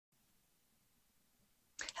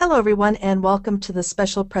Hello, everyone, and welcome to the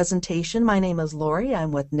special presentation. My name is Lori.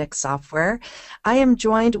 I'm with Nick Software. I am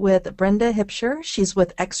joined with Brenda Hipsher. She's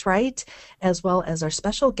with X-Rite, as well as our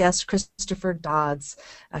special guest, Christopher Dodds.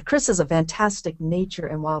 Chris is a fantastic nature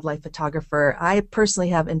and wildlife photographer. I personally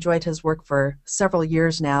have enjoyed his work for several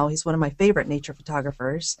years now. He's one of my favorite nature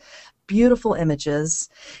photographers. Beautiful images,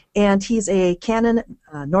 and he's a Canon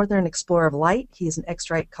Northern Explorer of Light. He's an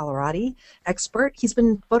X-Rite Colorado expert. He's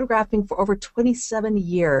been photographing for over 27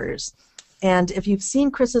 years. And if you've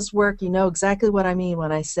seen Chris's work, you know exactly what I mean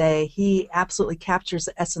when I say he absolutely captures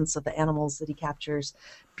the essence of the animals that he captures.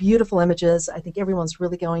 Beautiful images. I think everyone's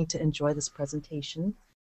really going to enjoy this presentation.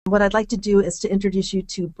 What I'd like to do is to introduce you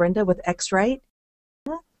to Brenda with X-Rite.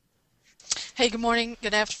 Hey, good morning,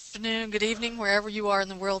 good afternoon, good evening, wherever you are in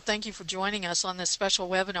the world. Thank you for joining us on this special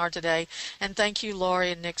webinar today. And thank you,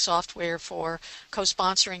 Lori and Nick Software, for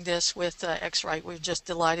co-sponsoring this with X-Rite. We're just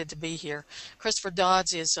delighted to be here. Christopher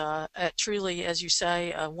Dodds is truly, as you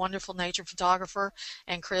say, a wonderful nature photographer.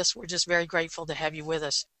 And Chris, we're just very grateful to have you with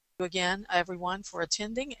us. Thank you again, everyone, for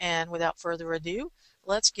attending. And without further ado,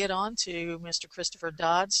 let's get on to Mr. Christopher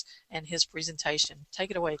Dodds and his presentation.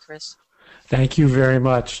 Take it away, Chris. Thank you very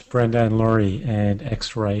much, Brenda and Lori and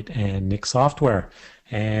X-Rite and Nick Software.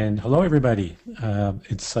 And hello, everybody.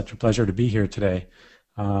 It's such a pleasure to be here today.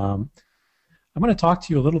 I'm going to talk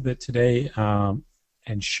to you a little bit today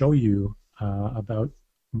and show you about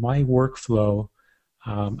my workflow,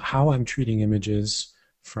 how I'm treating images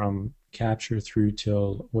from capture through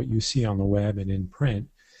till what you see on the web and in print.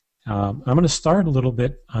 I'm going to start a little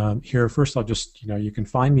bit here. First, I'll just, you can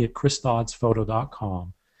find me at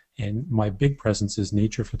chrisdoddsphoto.com. And my big presence is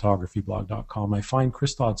naturephotographyblog.com. I find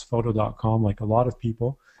chrisdoddsphoto.com, like a lot of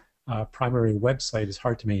people, primary website is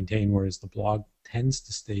hard to maintain, whereas the blog tends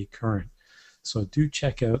to stay current. So do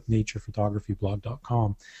check out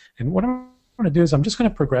naturephotographyblog.com. And what I'm going to do is I'm just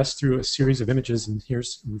going to progress through a series of images. And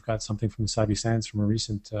we've got something from the Sabi Sands from a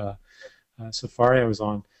recent safari I was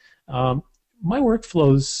on. My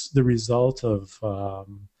workflow is the result of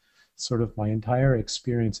sort of my entire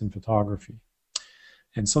experience in photography.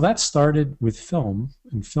 And so that started with film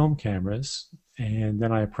and film cameras, and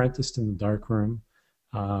then I apprenticed in the darkroom,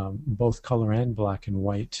 both color and black and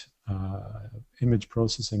white image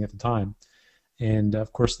processing at the time. And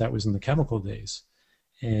of course that was in the chemical days.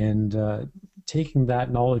 And taking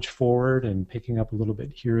that knowledge forward and picking up a little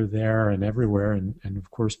bit here, there, and everywhere, and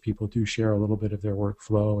of course people do share a little bit of their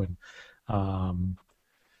workflow and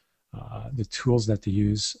the tools that they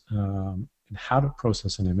use and how to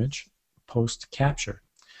process an image post-capture.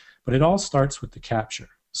 But it all starts with the capture.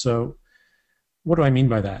 So what do I mean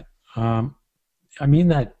by that? I mean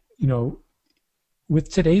that, with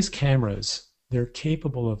today's cameras, they're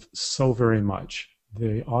capable of so very much.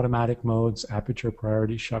 The automatic modes, aperture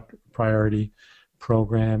priority, shutter priority,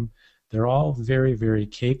 program, they're all very, very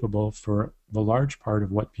capable for the large part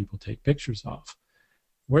of what people take pictures of.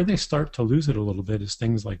 Where they start to lose it a little bit is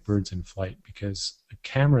things like birds in flight, because a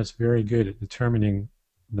camera is very good at determining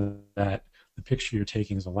that the picture you're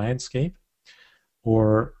taking is a landscape,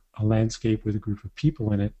 or a landscape with a group of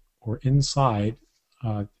people in it, or inside.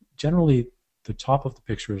 Generally, the top of the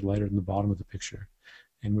picture is lighter than the bottom of the picture.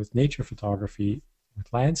 And with nature photography,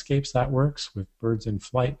 with landscapes that works, with birds in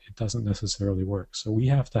flight it doesn't necessarily work. So we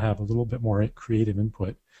have to have a little bit more creative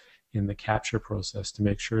input in the capture process to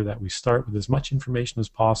make sure that we start with as much information as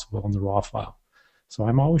possible in the raw file. So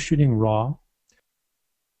I'm always shooting raw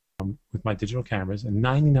with my digital cameras, and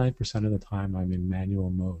 99% of the time I'm in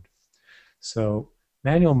manual mode. So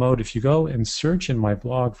manual mode, if you go and search in my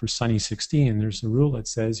blog for sunny 16, there's a rule that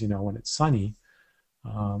says, when it's sunny,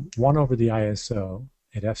 1 over the ISO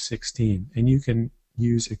at f16, and you can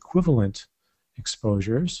use equivalent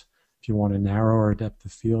exposures if you want a narrower depth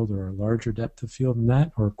of field or a larger depth of field than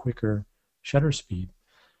that, or a quicker shutter speed.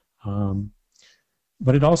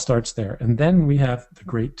 But it all starts there. And then we have the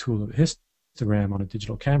great tool of histogram on a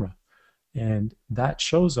digital camera. And that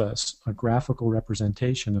shows us a graphical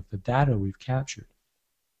representation of the data we've captured.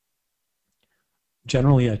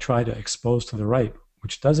 Generally, I try to expose to the right,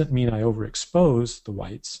 which doesn't mean I overexpose the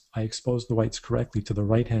whites. I expose the whites correctly to the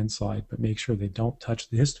right-hand side, but make sure they don't touch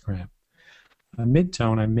the histogram. A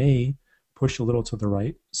mid-tone, I may push a little to the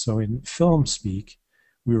right. So in film speak,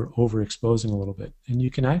 we were overexposing a little bit. And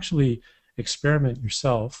you can actually experiment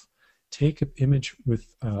yourself. Take an image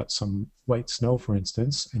with some white snow, for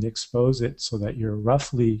instance, and expose it so that you're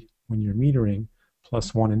roughly, when you're metering,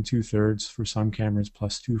 +1 2/3 for some cameras,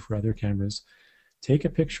 +2 for other cameras. Take a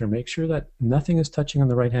picture, make sure that nothing is touching on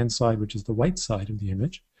the right-hand side, which is the white side of the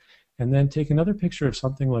image, and then take another picture of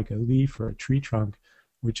something like a leaf or a tree trunk,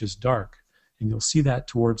 which is dark, and you'll see that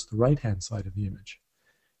towards the right-hand side of the image.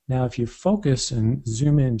 Now, if you focus and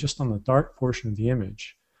zoom in just on the dark portion of the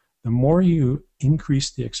image, the more you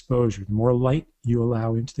increase the exposure, the more light you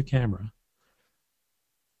allow into the camera,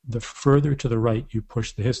 the further to the right you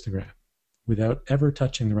push the histogram without ever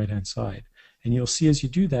touching the right-hand side. And you'll see as you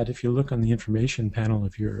do that, if you look on the information panel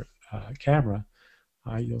of your camera,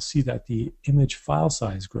 you'll see that the image file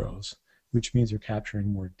size grows, which means you're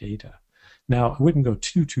capturing more data. Now, I wouldn't go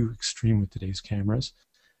too extreme with today's cameras,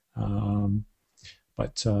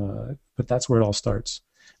 but that's where it all starts.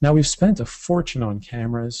 Now, we've spent a fortune on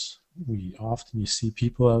cameras. You see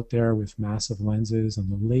people out there with massive lenses and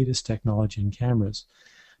the latest technology in cameras.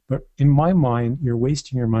 But in my mind, you're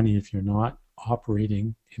wasting your money if you're not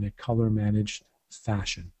operating in a color managed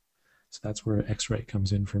fashion. So that's where X-Rite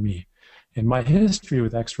comes in for me. And my history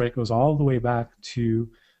with X-Rite goes all the way back to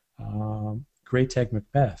Graytec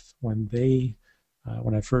Macbeth, when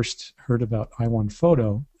I first heard about I1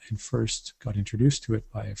 Photo and first got introduced to it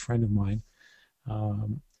by a friend of mine.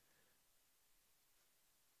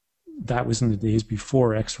 That was in the days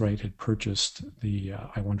before X-Rite had purchased the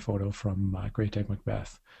I1 Photo from Graytec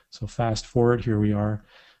Macbeth. So fast forward, here we are.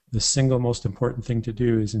 The single most important thing to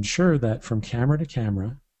do is ensure that from camera to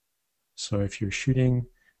camera, so if you're shooting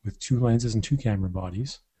with 2 lenses and 2 camera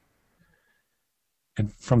bodies,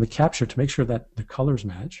 and from the capture to make sure that the colors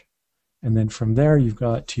match, and then from there you've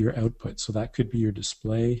got to your output. So that could be your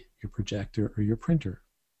display, your projector, or your printer.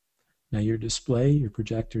 Now your display, your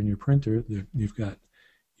projector, and your printer, you've got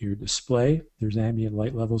your display, there's ambient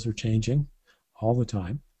light levels are changing all the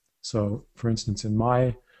time. So for instance, in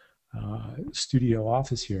my studio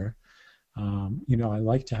office here, I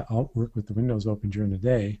like to work with the windows open during the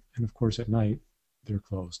day, and of course at night they're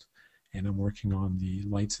closed, and I'm working on the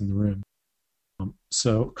lights in the room.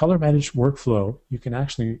 So color managed workflow, you can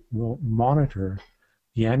will monitor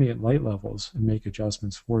the ambient light levels and make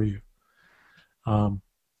adjustments for you.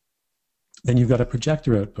 Then you've got a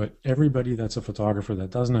projector output. Everybody that's a photographer that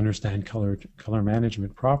doesn't understand color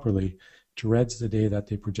management properly dreads the day that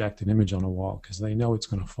they project an image on a wall, because they know it's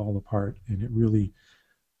going to fall apart, and it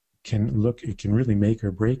can really make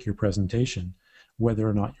or break your presentation, whether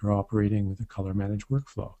or not you're operating with a color managed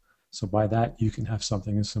workflow. So by that, you can have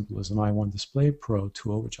something as simple as an I1 Display Pro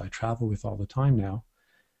tool, which I travel with all the time now,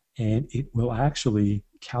 and it will actually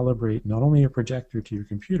calibrate not only your projector to your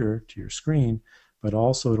computer, to your screen, but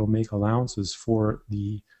also it'll make allowances for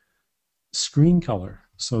the screen color.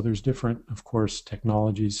 So there's different, of course,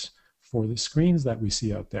 technologies for the screens that we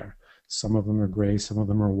see out there. Some of them are gray, some of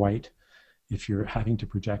them are white. If you're having to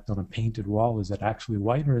project on a painted wall, is it actually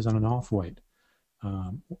white or is it an off-white?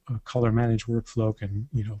 A color managed workflow can,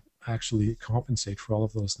 actually compensate for all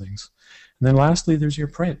of those things. And then lastly, there's your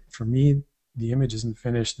print. For me, the image isn't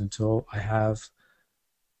finished until I have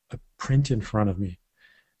a print in front of me.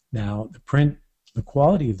 Now, the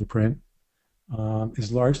quality of the print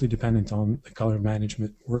is largely dependent on the color managed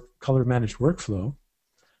workflow.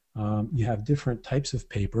 You have different types of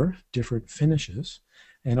paper, different finishes,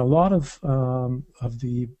 and a lot of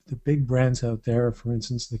the big brands out there, for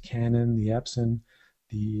instance, the Canon, the Epson,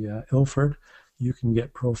 the Ilford, you can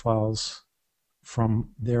get profiles from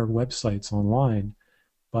their websites online.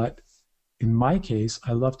 But in my case,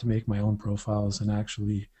 I love to make my own profiles and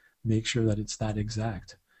actually make sure that it's that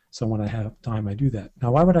exact. So when I have time, I do that.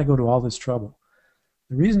 Now, why would I go to all this trouble?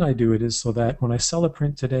 The reason I do it is so that when I sell a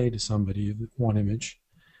print today to somebody, one image,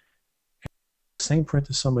 same print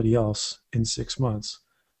to somebody else in 6 months,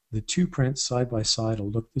 the 2 prints side by side will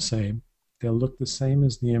look the same. They'll look the same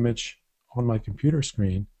as the image on my computer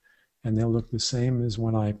screen, and they'll look the same as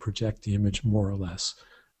when I project the image, more or less.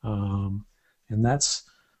 And that's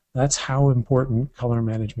how important color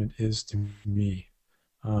management is to me.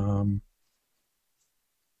 I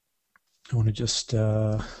want to just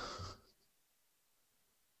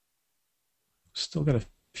still got a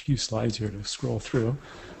few slides here to scroll through.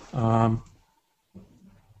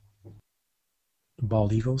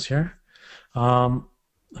 Bald eagles here. I'm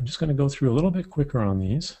just going to go through a little bit quicker on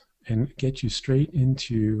these and get you straight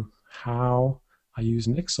into how I use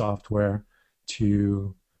Nix software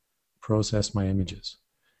to process my images.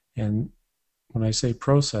 And when I say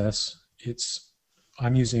process,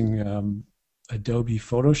 I'm using Adobe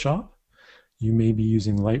Photoshop. You may be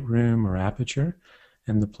using Lightroom or Aperture,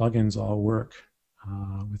 and the plugins all work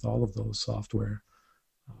with all of those software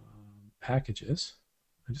packages.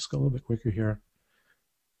 I'll just go a little bit quicker here.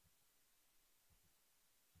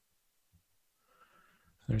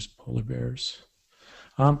 There's polar bears.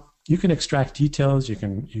 You can extract details. You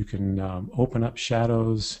can open up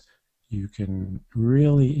shadows. you can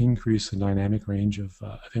really increase the dynamic range of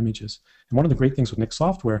images. And one of the great things with Nik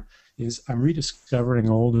software is I'm rediscovering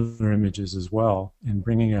older images as well and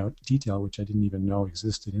bringing out detail which I didn't even know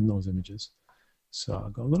existed in those images. So I'll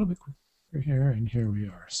go a little bit quicker here, and here we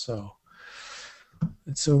are. So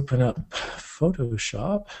let's open up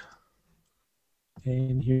Photoshop,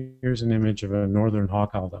 and here's an image of a northern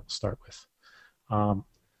hawk owl that we'll start with.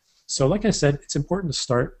 So like I said, it's important to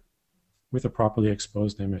start with a properly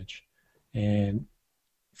exposed image. And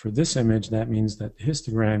for this image, that means that the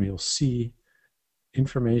histogram, you'll see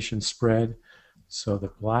information spread. So the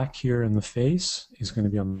black here in the face is going to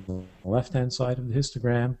be on the left-hand side of the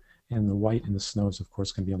histogram, and the white in the snow is, of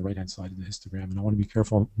course, going to be on the right-hand side of the histogram. And I want to be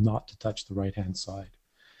careful not to touch the right-hand side.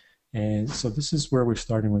 And so this is where we're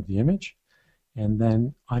starting with the image. And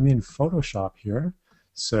then I'm in Photoshop here.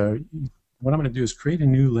 So what I'm going to do is create a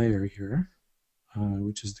new layer here,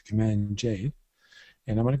 which is the Command J.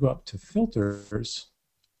 And I'm going to go up to Filters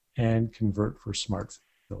and Convert for Smart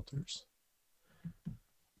Filters.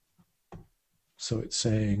 So it's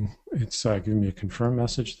saying, it's giving me a confirm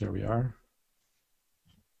message. There we are.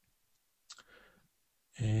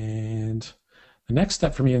 And the next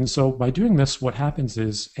step for me, and so by doing this, what happens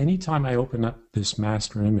is anytime I open up this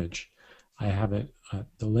master image, I have it,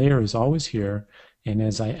 the layer is always here, and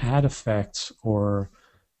as I add effects or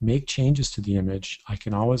make changes to the image, I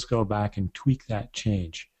can always go back and tweak that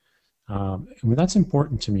change. And that's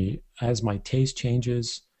important to me. As my taste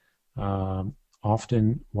changes,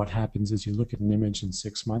 often what happens is you look at an image in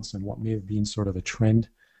 6 months, and what may have been sort of a trend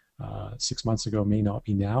 6 months ago may not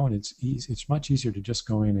be now, and it's much easier to just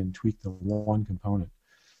go in and tweak the one component.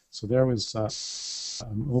 So there was,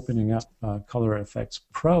 I'm opening up Color Effects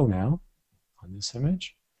Pro now on this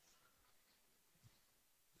image.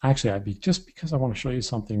 Actually, just because I want to show you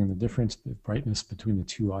something in the difference, the brightness between the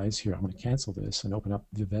two eyes here, I'm going to cancel this and open up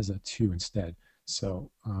Viveza 2 instead. So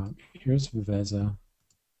here's Viveza.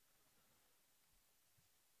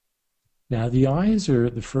 Now the eyes are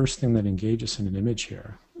the first thing that engages in an image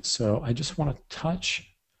here. So I just want to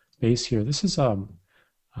touch base here. This is the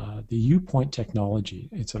U-point technology.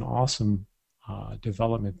 It's an awesome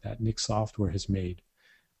development that Nik software has made.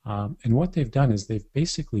 And what they've done is they've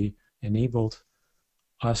basically enabled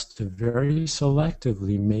us to very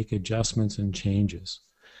selectively make adjustments and changes.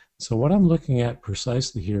 So what I'm looking at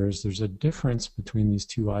precisely here is there's a difference between these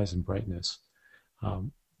two eyes in brightness.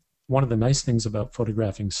 One of the nice things about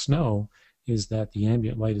photographing snow is that the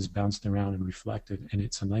ambient light is bounced around and reflected, and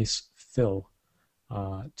it's a nice fill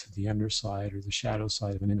to the underside or the shadow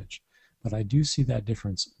side of an image. But I do see that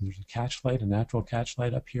difference. There's a catch light, a natural catch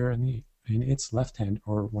light up here in its left hand,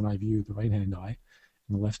 or when I view the right hand eye,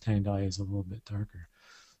 and the left hand eye is a little bit darker.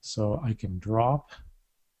 So I can drop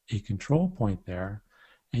a control point there,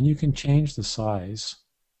 and you can change the size.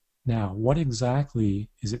 Now, what exactly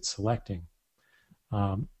is it selecting?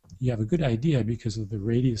 You have a good idea because of the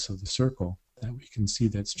radius of the circle that we can see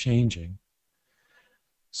that's changing.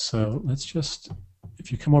 So let's just,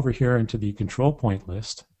 if you come over here into the control point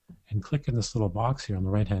list and click in this little box here on the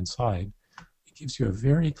right hand side, it gives you a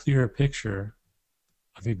very clear picture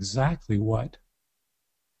of exactly what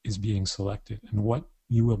is being selected and what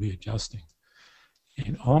you will be adjusting.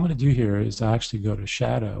 And all I'm going to do here is actually go to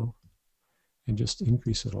Shadow and just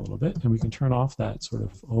increase it a little bit, and we can turn off that sort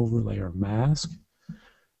of overlay or mask.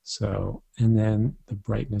 So, and then the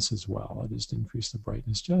brightness as well. I'll just increase the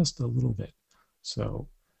brightness just a little bit. So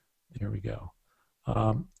there we go.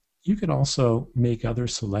 You can also make other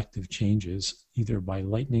selective changes either by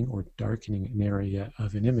lightening or darkening an area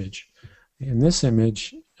of an image. In this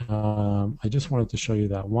image, I just wanted to show you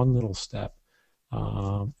that one little step.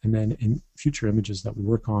 And then in future images that we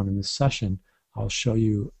work on in this session, I'll show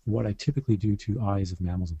you what I typically do to eyes of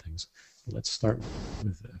mammals and things. Let's start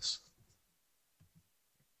with this.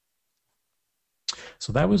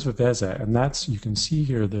 So that was Viveza, and that's, you can see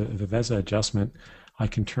here the Viveza adjustment. I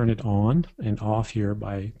can turn it on and off here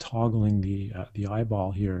by toggling the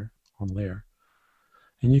eyeball here on layer.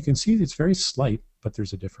 And you can see it's very slight, but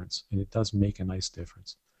there's a difference, and it does make a nice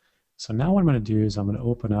difference. So now what I'm going to do is I'm going to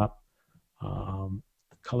open up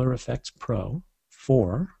Color Effects Pro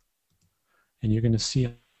 4, and you're going to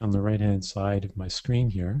see on the right hand side of my screen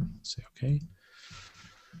here, say OK.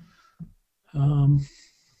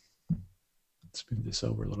 Let's move this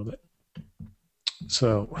over a little bit.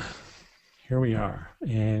 So here we are,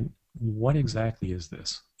 and what exactly is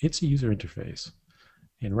this? It's a user interface,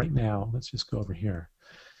 and right now let's just go over here.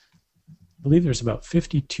 I believe there's about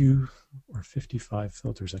 52 or 55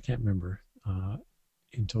 filters, I can't remember,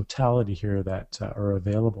 in totality here that are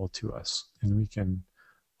available to us, and we can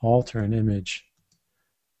alter an image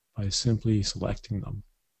by simply selecting them.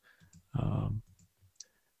 Um,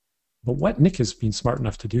 but what Nick has been smart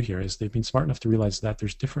enough to do here is they've been smart enough to realize that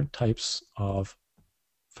there's different types of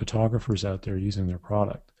photographers out there using their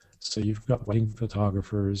product. So you've got wedding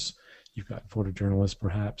photographers, you've got photojournalists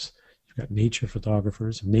perhaps, you've got nature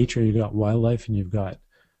photographers. In nature, you've got wildlife and you've got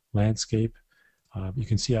landscape. You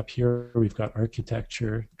can see up here we've got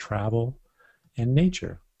architecture, travel, and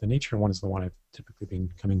nature. The nature one is the one I've typically been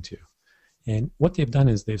coming to. And what they've done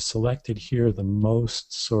is they've selected here the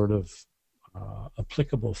most sort of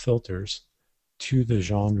applicable filters to the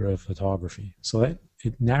genre of photography. So that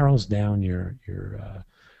it narrows down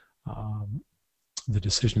the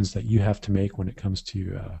decisions that you have to make when it comes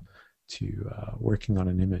to working on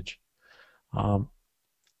an image.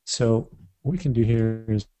 So what we can do here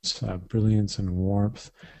is brilliance and warmth.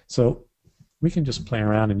 So we can just play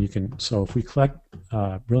around and you can, so if we collect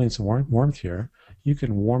brilliance and warmth here, you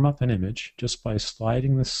can warm up an image just by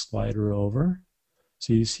sliding the slider over.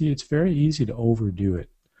 So you see it's very easy to overdo it.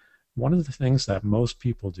 One of the things that most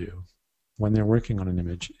people do when they're working on an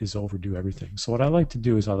image is overdo everything. So what I like to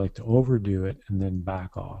do is I like to overdo it and then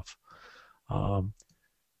back off. A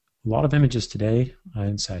lot of images today,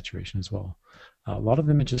 and saturation as well, a lot of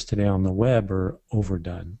images today on the web are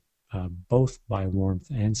overdone, both by warmth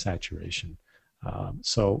and saturation.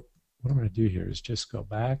 So what I'm going to do here is just go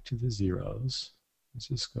back to the zeros. Let's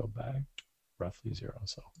just go back roughly 0,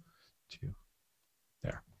 so 2,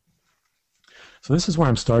 there. So this is where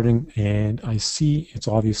I'm starting, and I see it's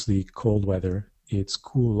obviously cold weather. It's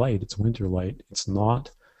cool light, it's winter light. It's not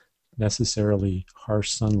necessarily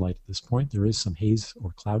harsh sunlight at this point. There is some haze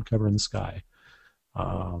or cloud cover in the sky.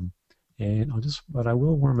 And but I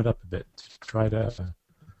will warm it up a bit to try to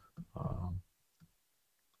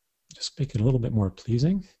just make it a little bit more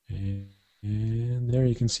pleasing. And there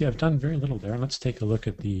you can see I've done very little there. Let's take a look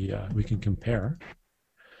at the, we can compare.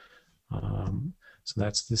 So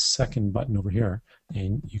that's this second button over here,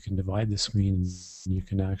 and you can divide the screen and you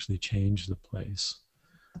can actually change the place.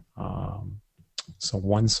 So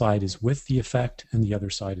one side is with the effect and the other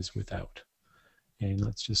side is without. And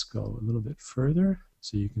let's just go a little bit further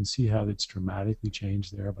so you can see how it's dramatically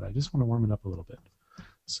changed there, but I just want to warm it up a little bit.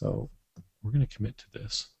 So we're going to commit to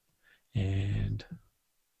this, and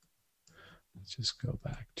let's just go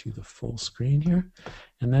back to the full screen here,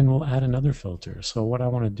 and then we'll add another filter. So what I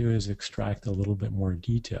want to do is extract a little bit more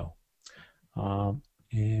detail.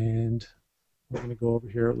 And we're going to go over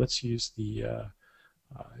here. Let's use the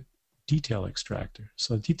detail extractor.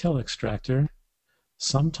 So detail extractor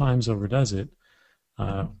sometimes overdoes it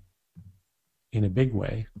in a big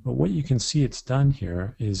way, but what you can see it's done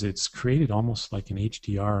here is it's created almost like an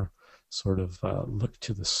HDR sort of look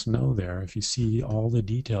to the snow there, if you see all the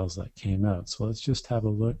details that came out. So let's just have a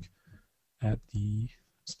look at the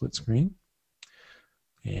split screen.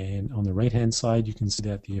 And on the right hand side you can see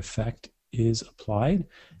that the effect is applied.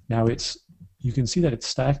 Now you can see that it's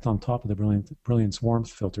stacked on top of the brilliance warmth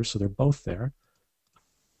filter, so they're both there,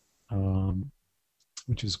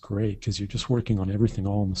 which is great because you're just working on everything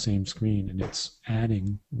all on the same screen and it's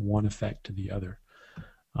adding one effect to the other.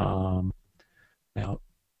 Now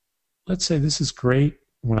let's say this is great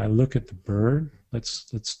when I look at the bird. Let's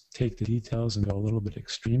take the details and go a little bit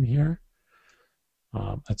extreme here.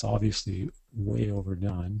 That's obviously way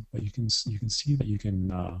overdone, but you can see that you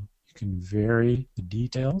can vary the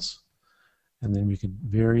details, and then we can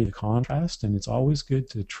vary the contrast, and it's always good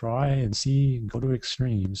to try and see and go to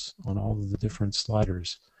extremes on all of the different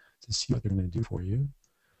sliders to see what they're going to do for you.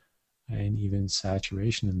 And even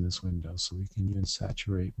saturation in this window, so we can even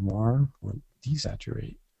saturate more or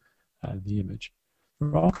desaturate the image.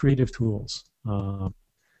 They're all creative tools.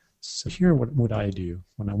 So here, what would I do?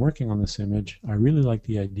 When I'm working on this image, I really like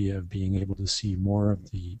the idea of being able to see more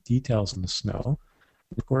of the details in the snow.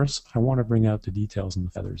 Of course, I want to bring out the details in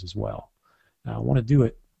the feathers as well. Now, I want to do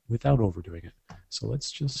it without overdoing it. So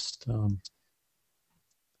let's just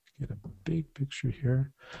get a big picture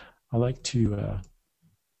here. I like to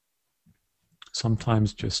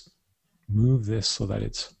sometimes just move this so that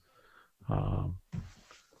it's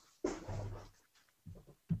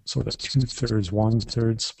sort of 2/3,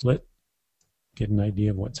 1/3 split, get an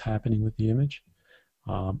idea of what's happening with the image.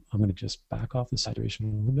 I'm going to just back off the saturation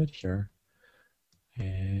a little bit here,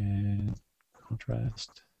 and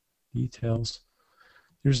contrast, details.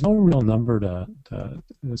 There's no real number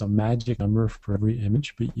there's a magic number for every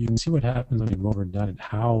image, but you can see what happens when you go over and done it,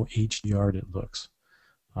 how HDR'd it looks.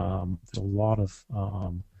 There's a lot of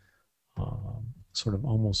sort of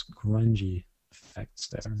almost grungy effects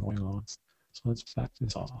there going on. So let's back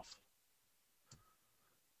this off.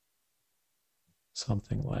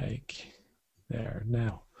 Something like there.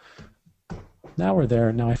 Now now we're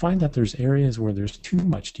there. Now I find that there's areas where there's too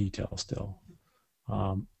much detail still.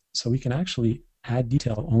 So we can actually add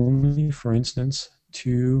detail only, for instance,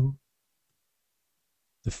 to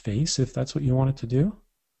the face, if that's what you want it to do.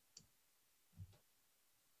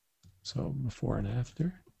 So before and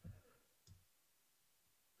after.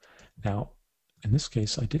 Now, in this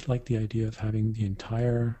case, I did like the idea of having the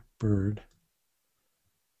entire bird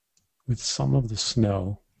with some of the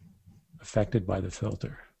snow affected by the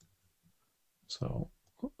filter. So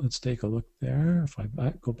let's take a look there. If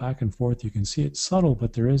I go back and forth, you can see it's subtle,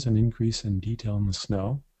 but there is an increase in detail in the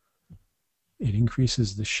snow. It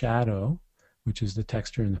increases the shadow, which is the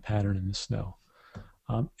texture and the pattern in the snow.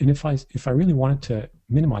 And if I really wanted to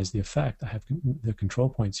minimize the effect, I have the control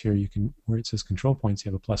points here. You can, where it says control points,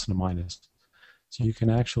 you have a plus and a minus. So you can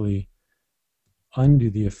actually undo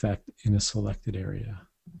the effect in a selected area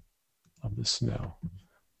of the snow.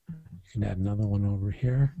 You can add another one over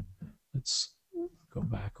here. Let's go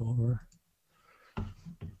back over.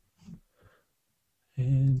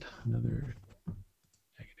 And another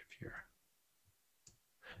negative here.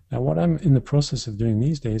 Now what I'm in the process of doing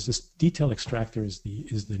these days, this detail extractor is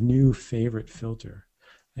the new favorite filter.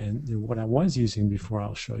 And what I was using before,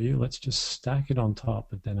 I'll show you. Let's just stack it on top,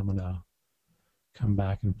 but then I'm going to come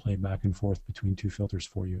back and play back and forth between two filters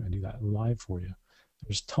for you and do that live for you.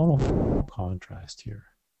 There's tonal contrast here.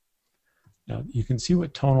 Now you can see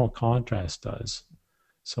what tonal contrast does.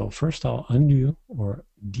 So first I'll undo or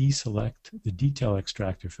deselect the detail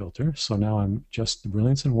extractor filter. So now I'm just, the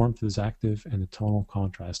brilliance and warmth is active and the tonal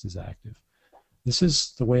contrast is active. This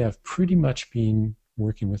is the way I've pretty much been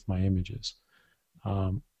working with my images.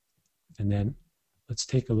 And then let's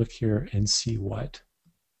take a look here and see what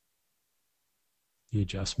the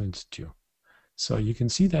adjustments do. So you can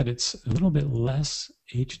see that it's a little bit less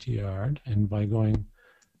HDR'd, and by going,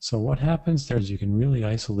 so what happens there is you can really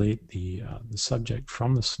isolate the subject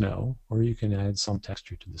from the snow, or you can add some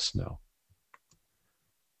texture to the snow.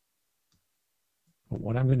 But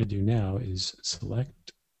what I'm going to do now is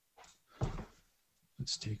select,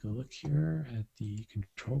 let's take a look here at the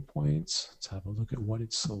control points. Let's have a look at what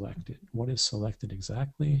it's selected. What is selected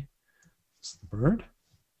exactly? It's the bird.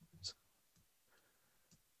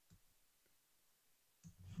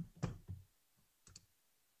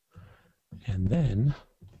 And then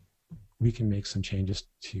we can make some changes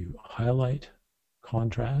to highlight,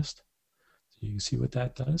 contrast. So you can see what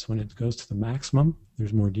that does. When it goes to the maximum,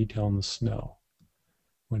 there's more detail in the snow.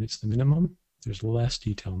 When it's the minimum, there's less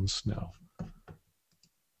detail in the snow.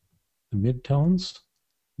 The midtones,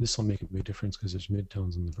 this will make a big difference because there's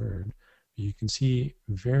midtones in the bird. But you can see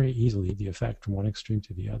very easily the effect from one extreme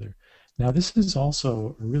to the other. Now this is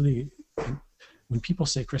also really, when people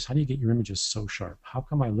say, Chris, how do you get your images so sharp? How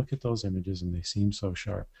come I look at those images and they seem so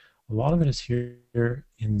sharp? A lot of it is here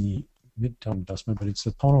in the midtone adjustment, but it's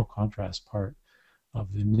the tonal contrast part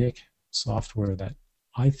of the Nik software that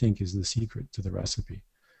I think is the secret to the recipe.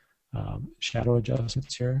 Shadow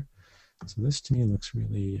adjustments here. So this to me looks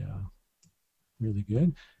really, really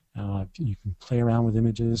good. You can play around with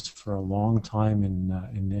images for a long time in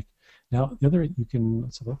Nik. Now the other, you can,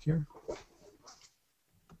 let's have a look here.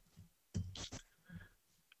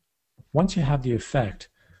 Once you have the effect,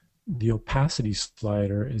 the opacity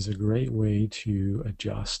slider is a great way to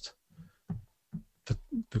adjust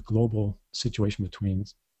the global situation between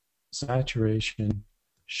saturation,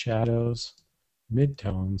 shadows,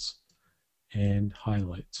 midtones, and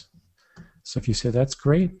highlights. So if you say that's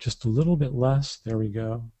great, just a little bit less, there we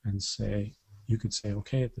go, and say, you could say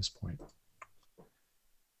okay at this point.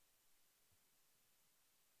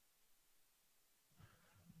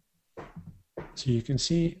 So you can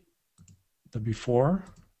see the before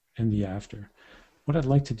and the after. What I'd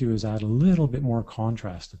like to do is add a little bit more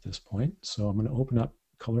contrast at this point. So I'm going to open up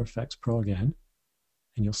Color Effects Pro again,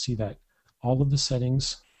 and you'll see that all of the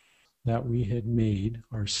settings that we had made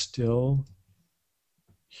are still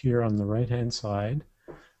here on the right hand side.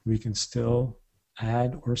 We can still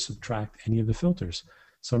add or subtract any of the filters.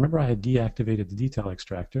 So remember I had deactivated the detail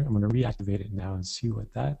extractor. I'm going to reactivate it now and see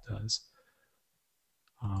what that does.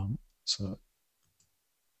 So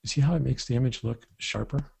you see how it makes the image look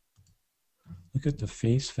sharper? Look at the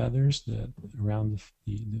face feathers around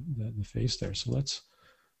the face there. So let's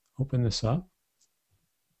open this up.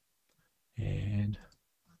 And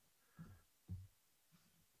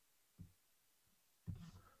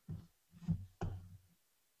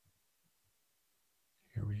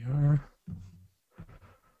here we are.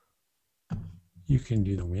 You can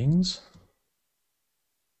do the wings.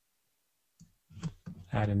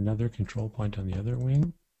 Add another control point on the other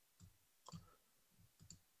wing.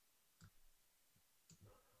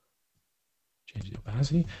 Change the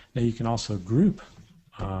opacity. Now you can also group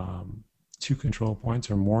two control points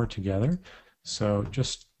or more together. So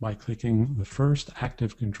just by clicking the first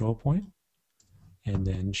active control point and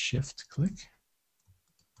then shift click.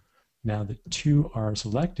 Now the two are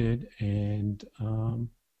selected, and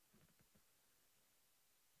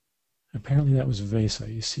apparently that was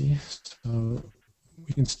VESA, you see. So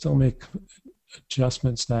we can still make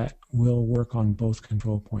adjustments that will work on both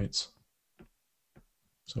control points.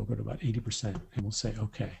 So we'll go to about 80% and we'll say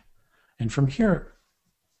OK. And from here,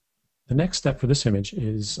 the next step for this image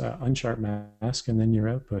is unsharp mask and then your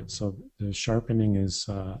output. So the sharpening is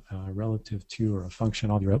relative to or a function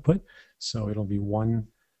of your output. So it'll be one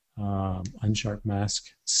unsharp mask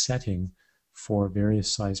setting for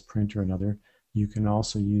various size print or another. You can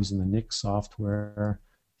also use in the Nik software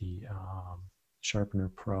the Sharpener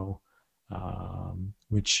Pro,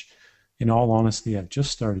 which in all honesty I've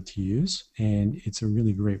just started to use, and it's a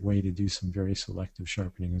really great way to do some very selective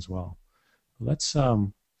sharpening as well. Let's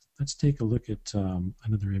take a look at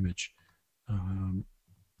another image.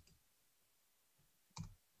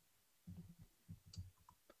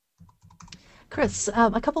 Chris,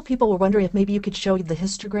 a couple people were wondering if maybe you could show the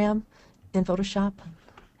histogram in Photoshop,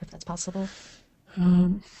 if that's possible. You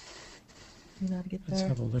know how to get Let's there?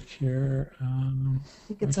 have a look here. I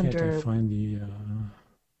think it's why can't I under. find the.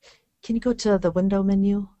 Can you go to the window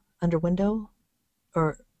menu under window,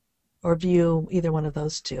 or view either one of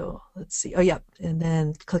those two? Let's see. Oh, yeah, and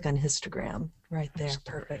then click on histogram right there.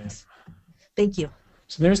 Histogram. Perfect. Thank you.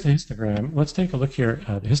 So there's the histogram. Let's take a look here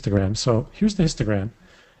at the histogram. So here's the histogram,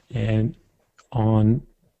 and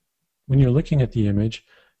when you're looking at the image,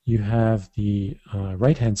 you have the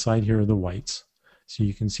right-hand side here are the whites. So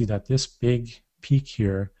you can see that this big peak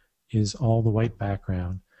here is all the white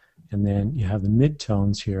background. And then you have the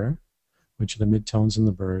midtones here, which are the midtones in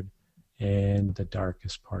the bird, and the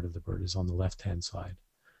darkest part of the bird is on the left-hand side.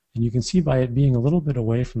 And you can see by it being a little bit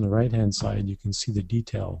away from the right-hand side, you can see the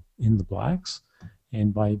detail in the blacks.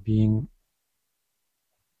 And by being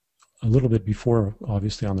a little bit before,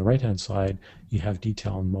 obviously, on the right-hand side, you have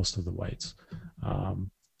detail in most of the whites.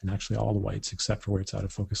 And actually all the whites, except for where it's out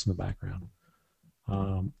of focus in the background.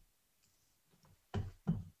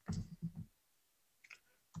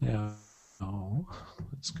 Now,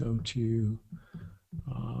 let's go to,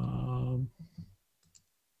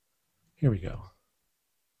 here we go.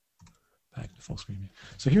 Back to full screen.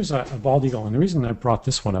 So here's a bald eagle, and the reason I brought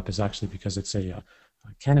this one up is actually because it's a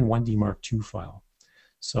Canon 1D Mark II file.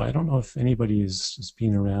 So I don't know if anybody has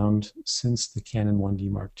been around since the Canon 1D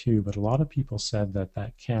Mark II, but a lot of people said that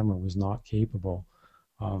that camera was not capable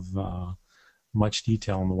of much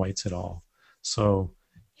detail in the whites at all. So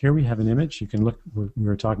here we have an image. You can look, we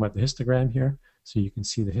were talking about the histogram here, so you can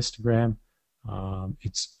see the histogram.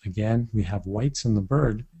 It's, again, we have whites in the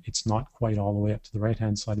bird. It's not quite all the way up to the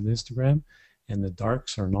right-hand side of the histogram, and the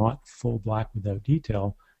darks are not full black without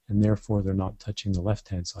detail, and therefore they're not touching the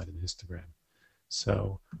left-hand side of the histogram.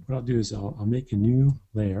 So what I'll do is I'll make a new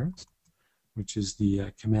layer, which is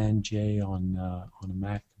the Command J on a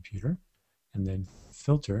Mac computer, and then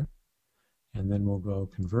filter, and then we'll go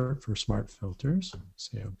convert for smart filters,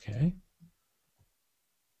 say OK.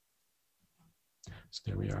 So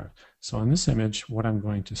there we are. So on this image, what I'm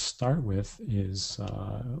going to start with is,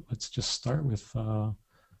 let's just start with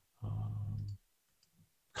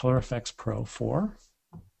Color Effects Pro 4.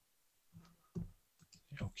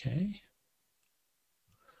 OK.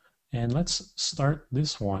 And let's start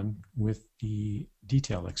this one with the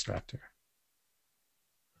detail extractor.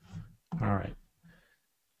 All right.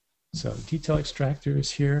 So detail extractor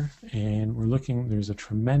is here, and we're looking, there's a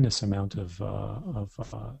tremendous amount of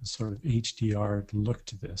sort of HDR look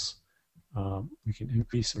to this. We can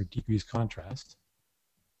increase or decrease contrast.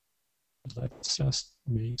 Let's just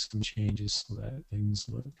make some changes so that things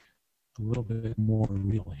look a little bit more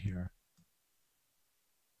real here.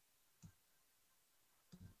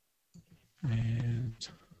 And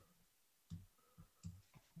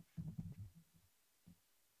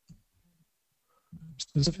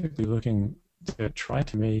specifically looking to try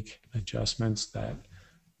to make adjustments that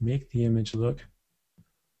make the image look,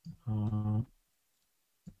 you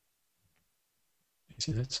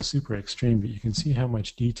see that's super extreme, but you can see how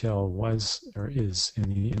much detail was or is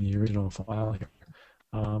in the original file here.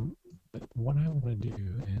 But what I want to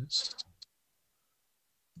do is,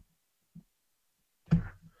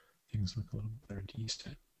 there, things look a little better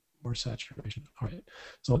decent, more saturation. All right,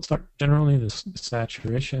 so let's start generally this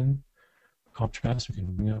saturation. Contrast, we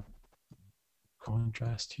can bring up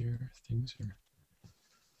contrast here. Things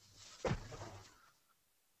are,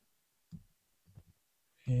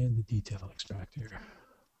 and the detail extractor.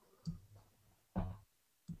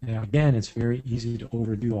 Now, again, it's very easy to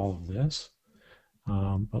overdo all of this,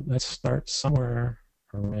 but let's start somewhere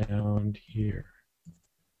around here.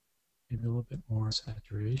 Maybe a little bit more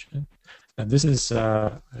saturation. Now, this is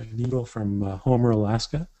an eagle from Homer,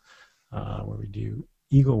 Alaska, where we do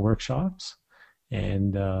eagle workshops.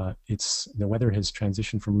 And the weather has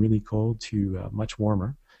transitioned from really cold to much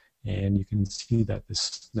warmer. And you can see that the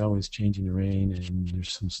snow is changing to rain, and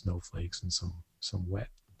there's some snowflakes and some wet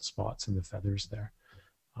spots in the feathers there.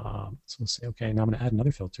 So we'll say, okay, now I'm going to add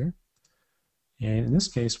another filter. And in this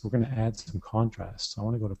case, we're going to add some contrast. So I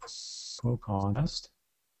want to go to Pro Contrast.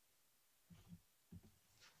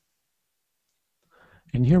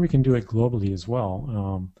 And here we can do it globally as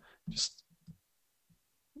well. Just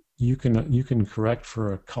you can correct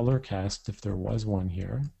for a color cast if there was one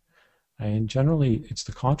here. And generally, it's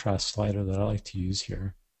the contrast slider that I like to use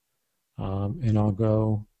here. And I'll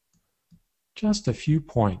go just a few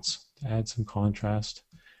points to add some contrast.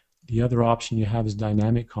 The other option you have is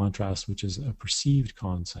dynamic contrast, which is a perceived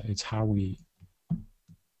contrast. It's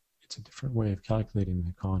a different way of calculating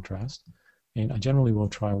the contrast. And I generally will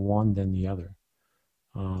try one, then the other.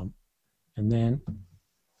 And then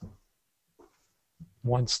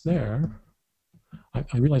once there, I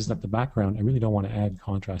realize that the background, I really don't want to add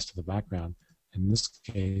contrast to the background. In this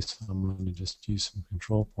case, I'm going to just use some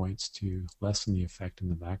control points to lessen the effect in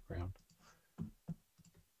the background.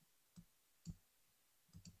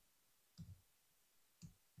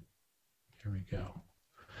 Here we go.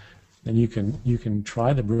 Then you can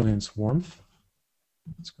try the brilliance warmth.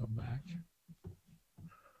 Let's go back.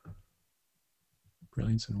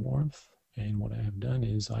 Brilliance and warmth. And what I have done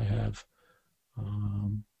is I have,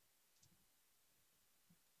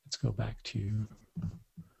 let's go back to,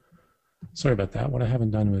 sorry about that. What I haven't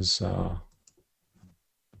done was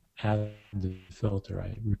add the filter.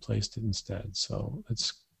 I replaced it instead. So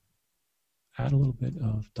let's add a little bit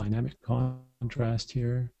of dynamic contrast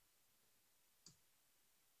here.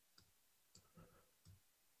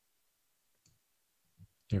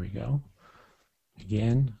 There we go.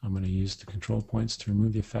 Again, I'm going to use the control points to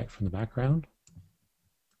remove the effect from the background.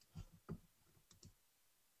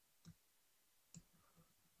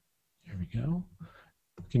 Here we go.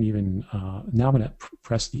 We can even, now I'm going to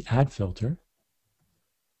press the add filter.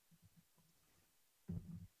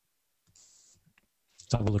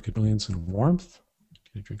 Let's have a look at brilliance and warmth.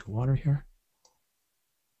 Get a drink of water here.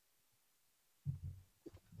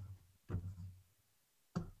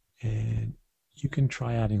 And you can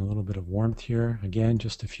try adding a little bit of warmth here. Again,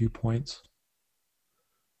 just a few points.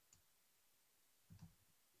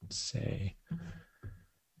 Let's say,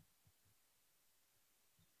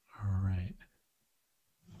 all right.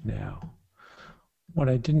 Now, what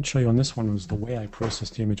I didn't show you on this one was the way I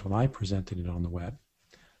processed the image when I presented it on the web.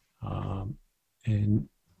 And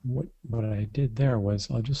what I did there was,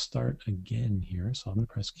 I'll just start again here. So I'm going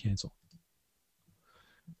to press cancel.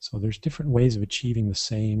 So there's different ways of achieving the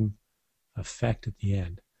same effect at the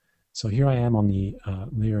end. So here I am on the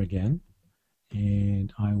layer again,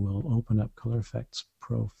 and I will open up Color Effects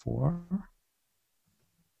Pro 4.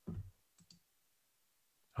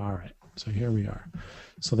 All right, so here we are.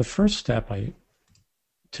 So the first step I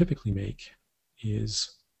typically make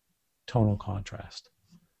is tonal contrast.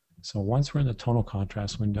 So once we're in the tonal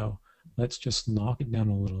contrast window, let's just knock it down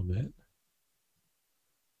a little bit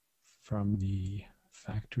from the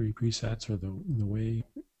factory presets, or the way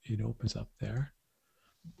it opens up there.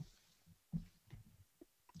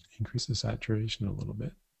 Increase the saturation a little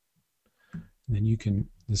bit. And then you can,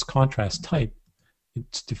 this contrast type,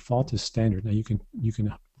 its default is standard. Now you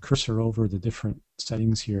can cursor over the different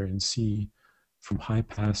settings here and see from high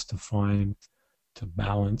pass to fine to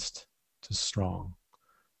balanced to strong.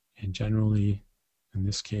 And generally, in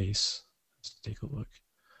this case, let's take a look.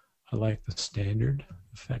 I like the standard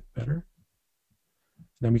effect better.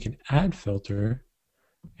 Then we can add filter,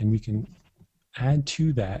 and we can add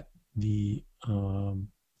to that the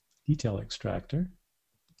detail extractor.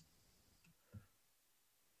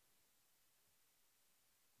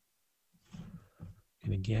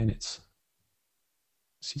 And again, it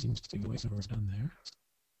seems to be the way it's done there.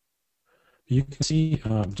 You can see,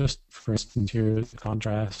 just for instance here, the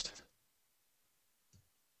contrast.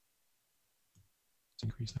 Let's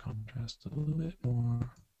increase the contrast a little bit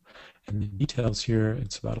more. And the details here,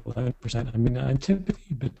 it's about 11%. I mean, I'm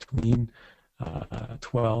typically between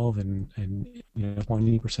 12 and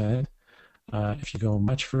 20%. If you go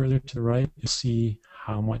much further to the right, you'll see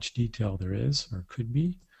how much detail there is, or could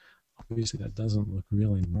be. Obviously, that doesn't look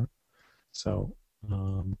real anymore. So,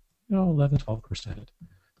 11, 12%.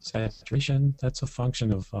 Saturation, that's a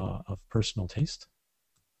function of personal taste.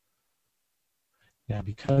 Now,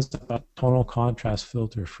 because I've got tonal contrast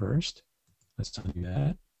filter first, let's undo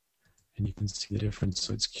that. And you can see the difference.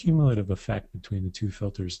 So it's cumulative effect between the two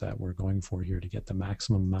filters that we're going for here to get the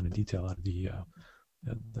maximum amount of detail out of the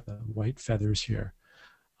white feathers here.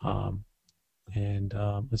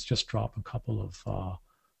 Let's just drop a couple of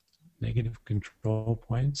negative control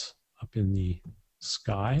points up in the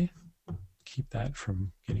sky. Keep that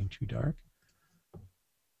from getting too dark.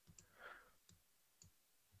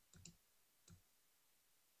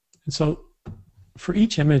 And so for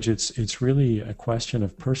each image, it's really a question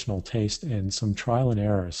of personal taste and some trial and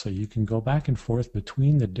error. So you can go back and forth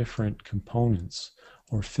between the different components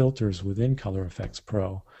or filters within Color Efex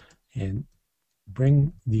Pro and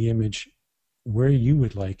bring the image where you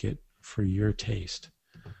would like it for your taste.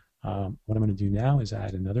 What I'm going to do now is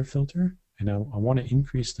add another filter, and I want to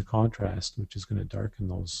increase the contrast, which is going to darken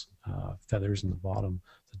those feathers in the bottom,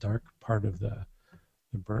 the dark part of the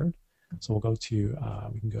bird. So we'll go to,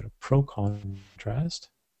 we can go to Pro Contrast.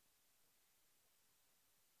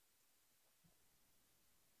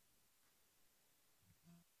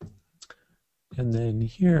 And then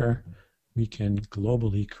here we can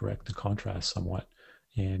globally correct the contrast somewhat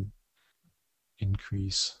and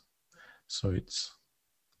increase. So it's,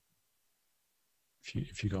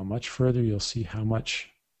 if you go much further, you'll see how much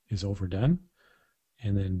is overdone,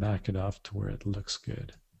 and then back it off to where it looks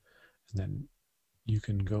good. And then you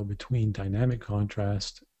can go between dynamic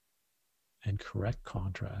contrast and correct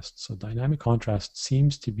contrast. So dynamic contrast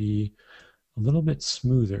seems to be a little bit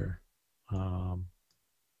smoother and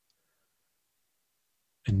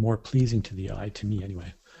more pleasing to the eye, to me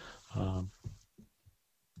anyway.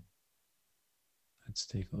 Let's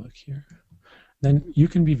take a look here. Then you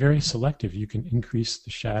can be very selective. You can increase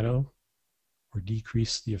the shadow or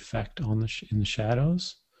decrease the effect on in the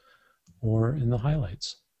shadows or in the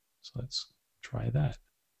highlights. So let's try that,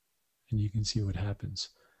 and you can see what happens.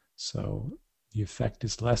 So the effect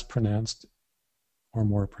is less pronounced or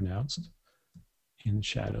more pronounced in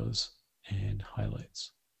shadows and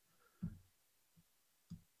highlights.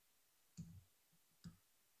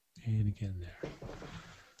 And again there.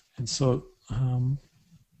 And so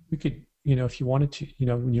we could, if you wanted to,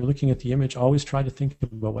 when you're looking at the image, always try to think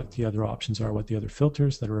about what the other options are, what the other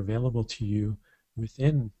filters that are available to you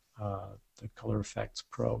within the Color Efex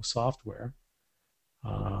Pro software.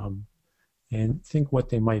 And think what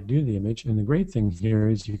they might do to the image. And the great thing here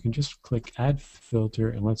is you can just click Add Filter,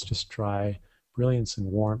 and let's just try Brilliance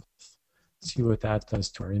and Warmth. See what that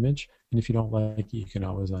does to our image. And if you don't like it, you can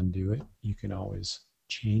always undo it. You can always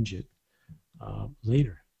change it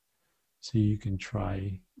later. So you can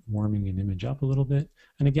try warming an image up a little bit.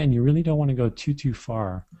 And again, you really don't want to go too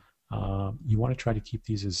far. You want to try to keep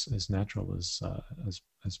these as natural as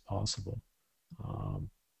possible.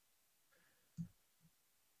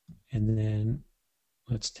 And then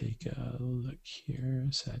let's take a look here.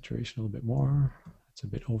 Saturation a little bit more. It's a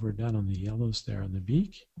bit overdone on the yellows there on the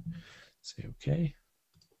beak. Say OK.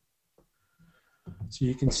 So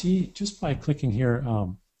you can see just by clicking here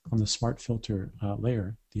on the Smart Filter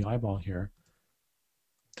layer, the eyeball here,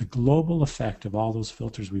 the global effect of all those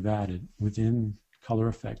filters we've added within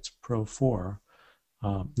Color Efex Pro 4.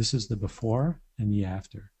 This is the before and the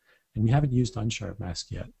after. And we haven't used Unsharp Mask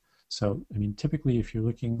yet. So, I mean, typically if you're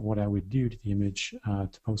looking what I would do to the image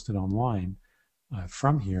to post it online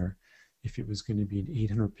from here, if it was going to be an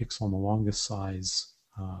 800 pixel on the longest size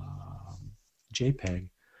JPEG,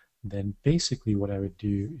 then basically what I would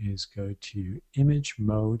do is go to Image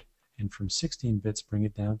Mode, and from 16 bits bring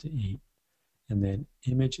it down to 8. And then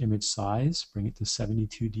image size, bring it to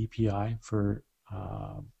 72 dpi for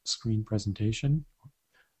screen presentation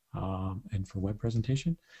and for web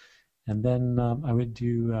presentation. And then I would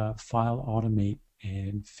do File, Automate,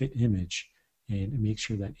 and Fit Image, and make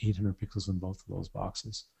sure that 800 pixels in both of those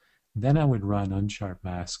boxes. Then I would run Unsharp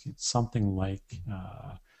Mask. It's something like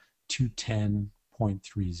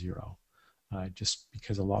 210.30. Just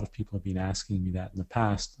because a lot of people have been asking me that in the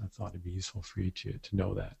past, I thought it'd be useful for you to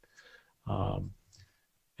know that. And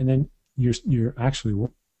then you're actually, what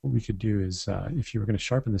we could do is, if you were going to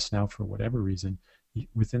sharpen this now for whatever reason,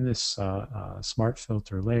 within this Smart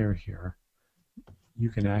Filter layer here, you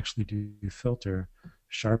can actually do Filter,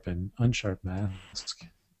 Sharpen, Unsharp Mask,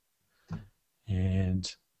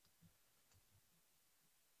 and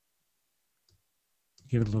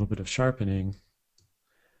give it a little bit of sharpening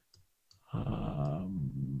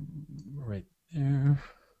right there.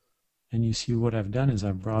 And you see what I've done is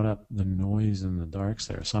I've brought up the noise and the darks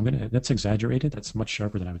there. So that's exaggerated. That's much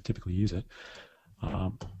sharper than I would typically use it.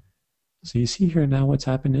 So you see here now what's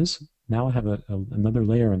happened is now I have another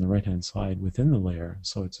layer on the right-hand side within the layer.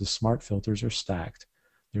 So it's the smart filters are stacked.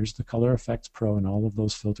 There's the Color Effects Pro and all of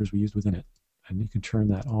those filters we used within it. And you can turn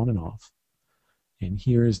that on and off. And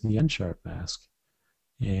here is the unsharp mask.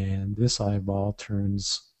 And this eyeball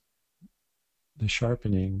turns the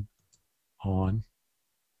sharpening on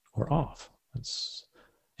or off.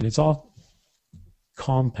 And it's all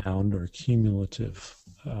compound or cumulative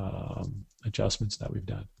adjustments that we've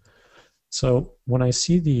done. So when I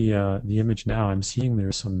see the image now, I'm seeing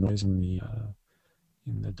there's some noise in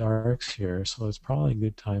the darks here. So it's probably a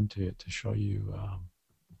good time to show you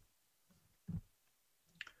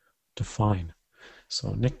Define.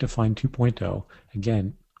 So Nik Define 2.0,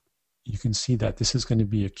 again, you can see that this is going to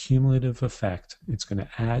be a cumulative effect. It's going to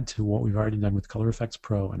add to what we've already done with Color Effects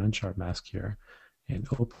Pro and Unsharp Mask here. And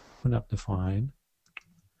open up Define.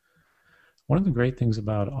 One of the great things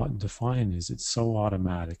about Define is it's so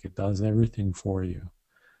automatic. It does everything for you.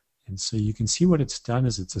 And so you can see what it's done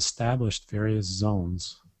is it's established various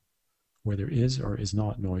zones where there is or is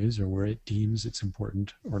not noise, or where it deems it's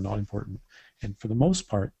important or not important. And for the most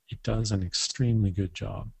part, it does an extremely good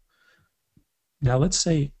job. Now let's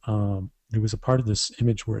say there was a part of this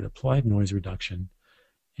image where it applied noise reduction,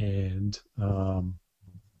 and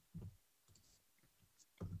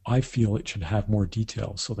I feel it should have more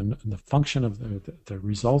detail. So the function of the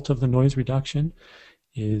result of the noise reduction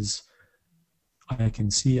is I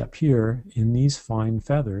can see up here in these fine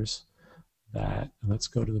feathers that, let's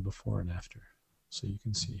go to the before and after so you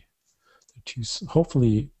can see the two.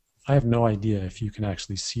 Hopefully, I have no idea if you can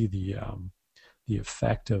actually see the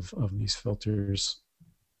effect of these filters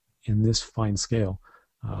in this fine scale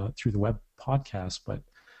through the web podcast, but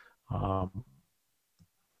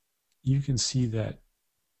you can see that.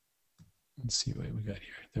 Let's see what we got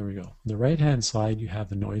here. There we go. On the right-hand side, you have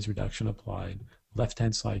the noise reduction applied.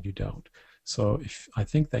 Left-hand side, you don't. So I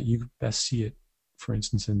think that you best see it, for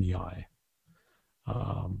instance, in the eye.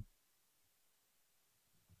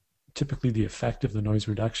 Typically, the effect of the noise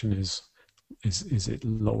reduction is it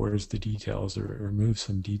lowers the details or removes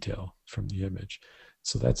some detail from the image.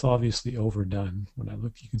 So that's obviously overdone. When I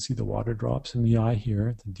look, you can see the water drops in the eye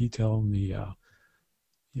here, the detail in the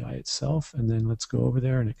eye itself, and then let's go over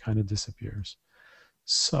there and it kind of disappears.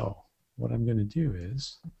 So what I'm going to do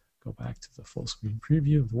is go back to the full screen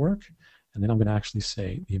preview of the work, and then I'm going to actually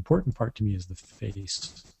say the important part to me is the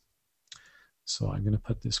face. So I'm going to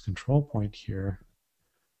put this control point here,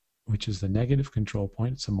 which is the negative control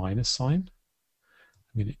point. It's a minus sign.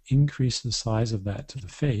 I'm going to increase the size of that to the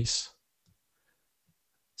face.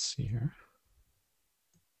 Let's see here.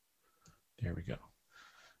 There we go.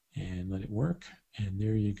 And let it work. And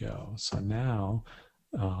there you go. So now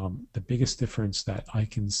the biggest difference that I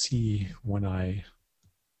can see when I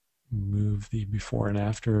move the before and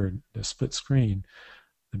after the split screen,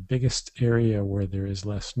 the biggest area where there is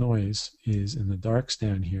less noise is in the darks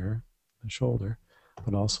down here, the shoulder,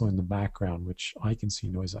 but also in the background, which I can see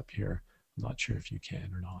noise up here. I'm not sure if you can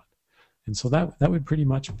or not. And so that would pretty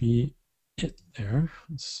much be it there.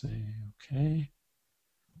 Let's say, okay,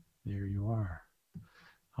 there you are.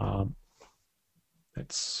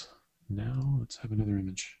 Let's have another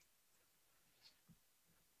image.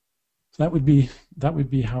 So that would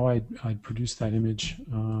be how I'd produce that image.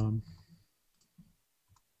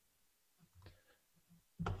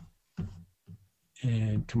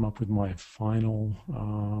 And come up with my final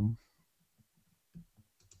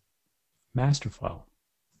master file.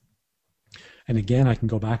 And again, I can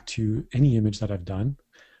go back to any image that I've done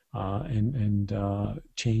and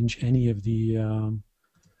change any of the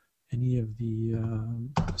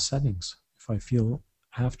settings if I feel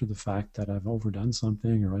after the fact that I've overdone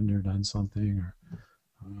something or underdone something. Or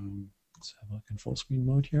let's have a look in full screen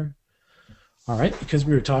mode here. All right, because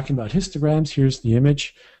we were talking about histograms, here's the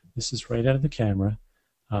image. This is right out of the camera.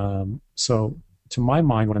 So to my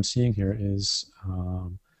mind, what I'm seeing here is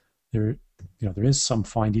there is some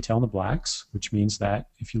fine detail in the blacks, which means that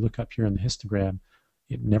if you look up here in the histogram,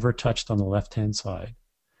 it never touched on the left-hand side.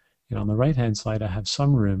 And on the right-hand side, I have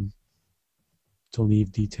some room to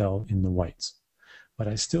leave detail in the whites. But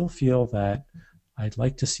I still feel that I'd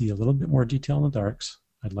like to see a little bit more detail in the darks.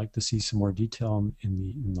 I'd like to see some more detail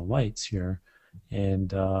in the lights here.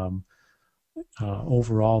 And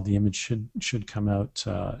overall, the image should come out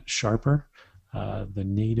sharper. The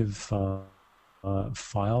native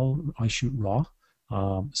file, I shoot raw.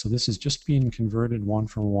 So this is just being converted one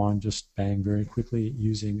for one, just bang, very quickly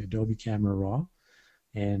using Adobe Camera Raw.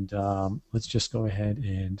 And let's just go ahead,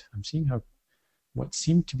 and I'm seeing how what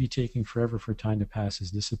seemed to be taking forever for time to pass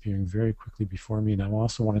is disappearing very quickly before me. And I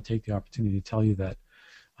also want to take the opportunity to tell you that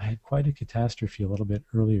I had quite a catastrophe a little bit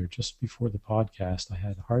earlier, just before the podcast. I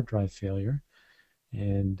had a hard drive failure,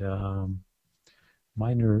 and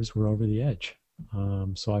my nerves were over the edge.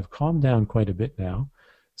 So I've calmed down quite a bit now.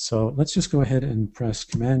 So let's just go ahead and press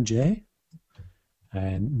Command J.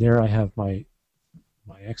 And there I have my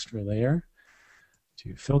extra layer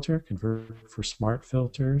to filter, convert for smart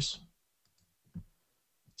filters.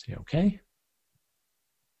 Say OK.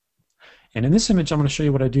 And in this image, I'm going to show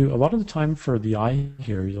you what I do. A lot of the time for the eye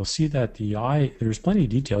here, you'll see that the eye, there's plenty of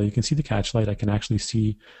detail. You can see the catch light. I can actually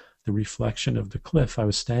see the reflection of the cliff I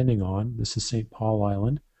was standing on. This is St. Paul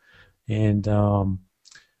Island. And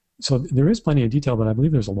so there is plenty of detail, but I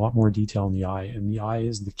believe there's a lot more detail in the eye. And the eye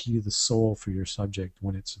is the key to the soul for your subject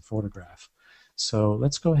when it's a photograph. So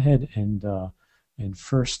let's go ahead and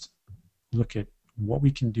first look at what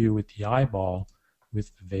we can do with the eyeball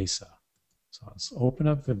with Vivesa. So let's open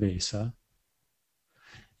up Vivesa.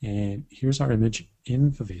 And here's our image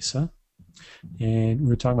in Vivesa. And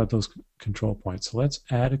we're talking about those control points. So let's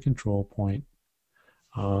add a control point.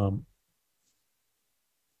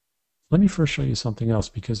 Let me first show you something else,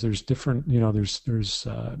 because there's different, there's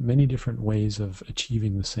many different ways of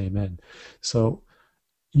achieving the same end. So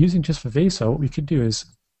using just Vivesa, what we could do is,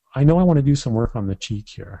 I know I want to do some work on the cheek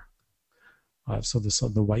here. So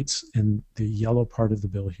the whites and the yellow part of the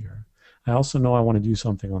bill here. I also know I want to do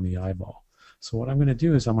something on the eyeball. So what I'm going to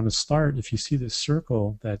do is I'm going to start, if you see this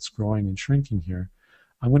circle that's growing and shrinking here,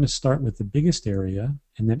 I'm going to start with the biggest area,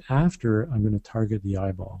 and then after I'm going to target the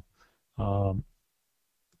eyeball.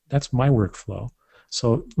 That's my workflow.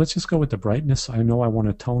 So let's just go with the brightness. I know I want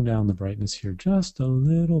to tone down the brightness here just a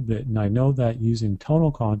little bit, and I know that using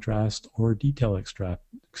tonal contrast or detail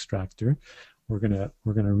extractor, we're gonna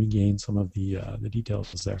regain some of the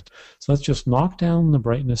details there. So let's just knock down the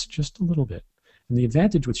brightness just a little bit. And the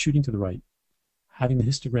advantage with shooting to the right, having the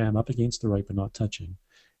histogram up against the right but not touching,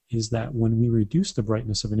 is that when we reduce the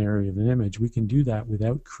brightness of an area of an image, we can do that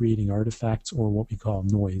without creating artifacts or what we call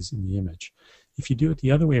noise in the image. If you do it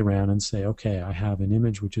the other way around and say, okay, I have an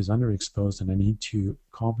image which is underexposed and I need to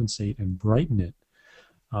compensate and brighten it,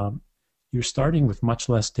 you're starting with much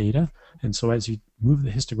less data. And so as you move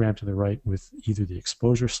the histogram to the right with either the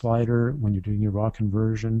exposure slider when you're doing your raw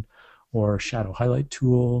conversion, or shadow highlight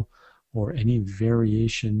tool, or any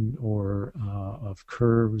variation or of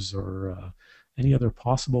curves, or any other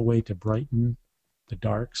possible way to brighten the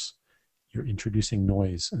darks, you're introducing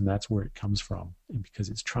noise, and that's where it comes from, and because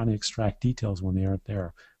it's trying to extract details when they aren't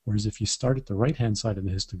there. Whereas if you start at the right-hand side of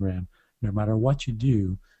the histogram, no matter what you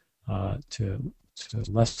do to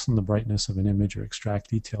lessen the brightness of an image or extract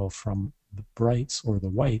detail from the brights or the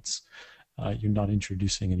whites, you're not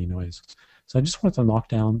introducing any noise. So I just wanted to knock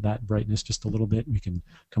down that brightness just a little bit. We can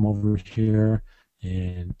come over here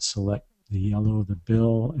and select the yellow of the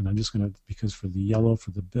bill, and I'm just going to, because for the yellow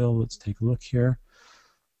for the bill, let's take a look here.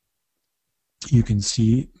 You can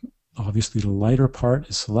see obviously the lighter part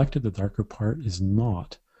is selected, the darker part is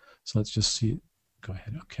not. So let's just see, go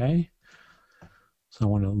ahead, okay. So I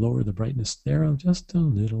want to lower the brightness there just a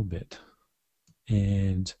little bit.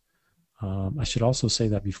 And I should also say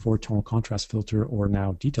that before tonal contrast filter or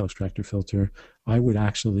now detail extractor filter, I would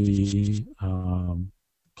actually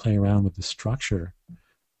play around with the structure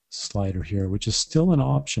slider here, which is still an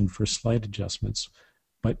option for slight adjustments.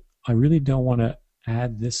 But I really don't want to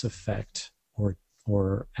add this effect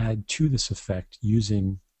or add to this effect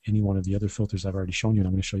using any one of the other filters I've already shown you, and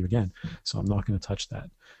I'm going to show you again. So I'm not going to touch that.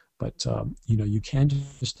 But you can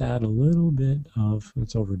just add a little bit of,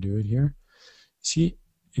 let's overdo it here. See,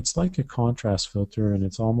 it's like a contrast filter, and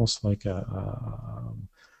it's almost like a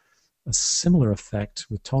similar effect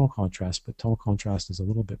with tonal contrast, but tonal contrast is a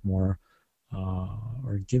little bit more,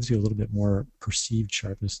 or it gives you a little bit more perceived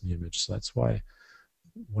sharpness in the image. So that's why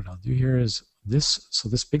what I'll do here is this, so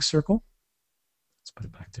this big circle, let's put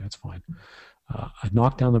it back there, that's fine. I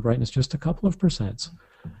knock down the brightness just a couple of percents.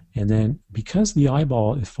 And then because the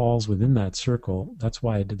eyeball, it falls within that circle, that's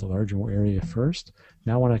why I did the larger area first.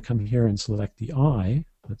 Now when I come here and select the eye,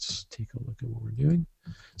 let's take a look at what we're doing.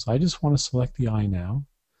 So I just want to select the eye now.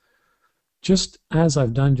 Just as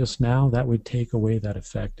I've done just now, that would take away that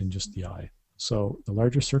effect in just the eye. So the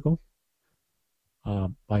larger circle,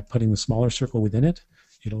 by putting the smaller circle within it,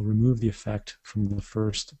 it'll remove the effect from the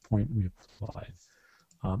first point we applied.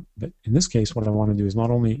 But in this case, what I want to do is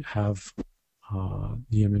not only have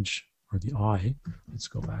the image or the eye, let's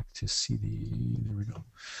go back to see there we go.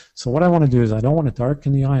 So what I want to do is I don't want to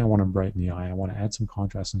darken the eye, I want to brighten the eye. I want to add some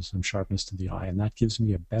contrast and some sharpness to the eye, and that gives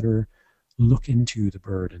me a better look into the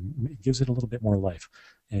bird, and it gives it a little bit more life.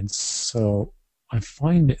 And so I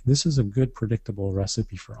find this is a good predictable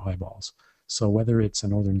recipe for eyeballs. So whether it's a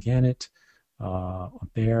northern gannet, a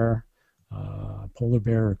bear, polar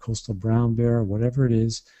bear, or coastal brown bear, whatever it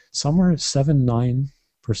is, somewhere at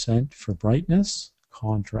 7-9% for brightness,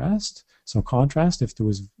 contrast. So contrast, if there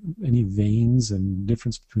was any veins and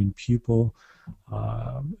difference between pupil,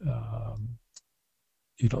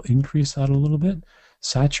 it'll increase that a little bit.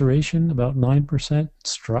 Saturation, about 9%.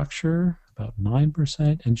 Structure, about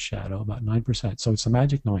 9%. And shadow, about 9%. So it's the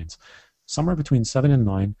magic nines. Somewhere between 7 and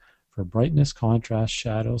 9 for brightness, contrast,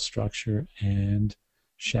 shadow, structure, and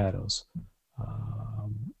shadows,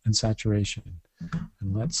 and saturation.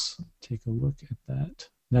 And let's take a look at that.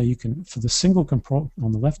 Now you can, for the single control,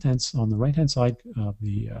 on the right hand side of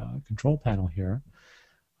the control panel here,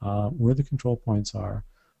 where the control points are,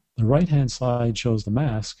 the right hand side shows the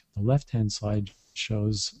mask, the left hand side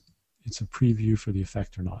shows it's a preview for the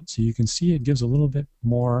effect or not. So you can see it gives a little bit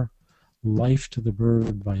more life to the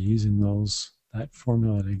bird by using that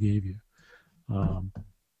formula that I gave you.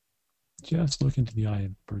 Just look into the eye of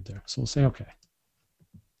the bird there. So we'll say okay.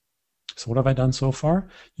 So what have I done so far?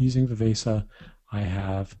 Using Vivesa, I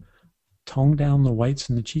have toned down the whites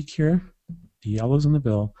in the cheek here, the yellows in the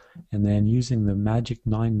bill, and then using the magic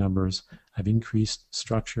 9 numbers, I've increased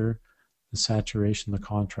structure, the saturation, the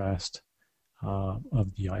contrast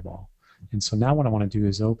of the eyeball. And so now what I want to do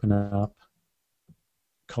is open up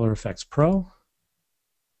Color Effects Pro.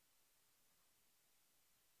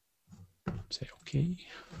 Say okay.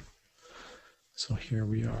 So here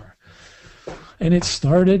we are. And it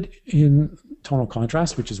started in tonal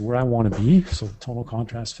contrast, which is where I want to be. So tonal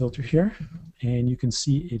contrast filter here. And you can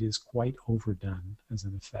see it is quite overdone as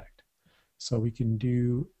an effect. So we can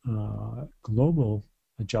do global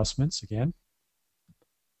adjustments again.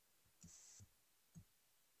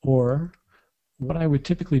 Or what I would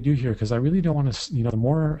typically do here, because I really don't want to, the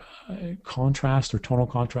more contrast or tonal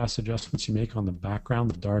contrast adjustments you make on the background,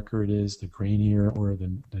 the darker it is, the grainier or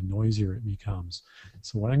the noisier it becomes.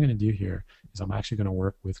 So what I'm going to do here is I'm actually going to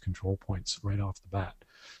work with control points right off the bat.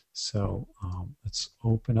 So let's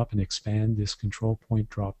open up and expand this control point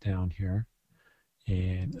drop down here,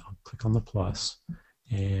 and I'll click on the plus,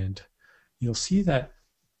 and you'll see that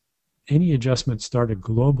any adjustment started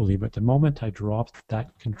globally, but the moment I dropped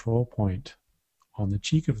that control point on the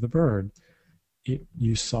cheek of the bird,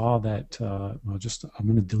 you saw that, I'm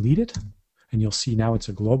going to delete it, and you'll see now it's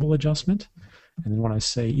a global adjustment. And then when I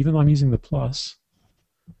say, even though I'm using the plus,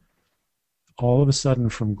 all of a sudden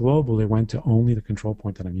from global, it went to only the control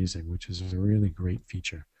point that I'm using, which is a really great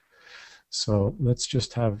feature. So let's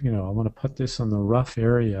just have, I want to put this on the rough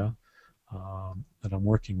area that I'm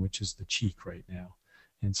working, which is the cheek right now.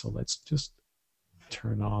 And so let's just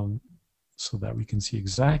turn on so that we can see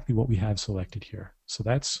exactly what we have selected here. So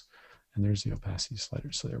that's, and there's the opacity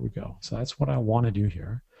slider. So there we go. So that's what I want to do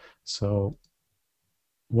here. So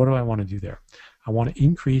what do I want to do there? I want to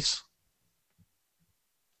increase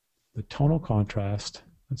the tonal contrast.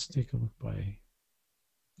 Let's take a look by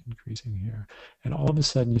increasing here. And all of a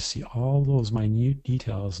sudden you see all those minute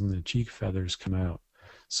details in the cheek feathers come out.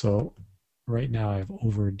 So right now I've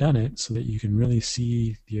overdone it so that you can really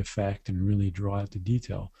see the effect and really draw out the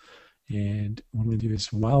detail. And what I'm going to do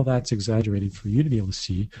is, while that's exaggerated for you to be able to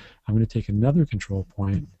see, I'm going to take another control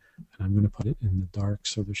point and I'm going to put it in the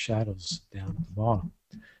darks or the shadows down at the bottom.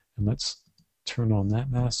 And let's turn on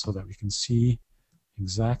that mask so that we can see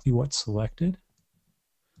exactly what's selected.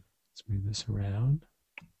 Let's move this around.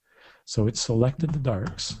 So it selected the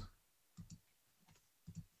darks.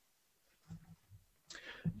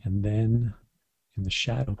 And then in the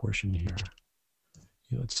shadow portion here,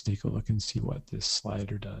 let's take a look and see what this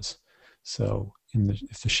slider does. So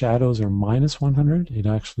if the shadows are -100, it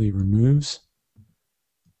actually removes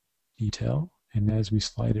detail. And as we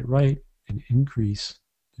slide it right and increase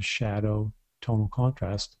the shadow tonal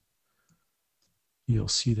contrast, you'll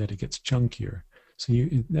see that it gets chunkier. So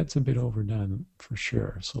that's a bit overdone for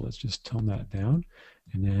sure. So let's just tone that down.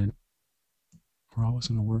 And then we're always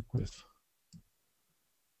going to work with.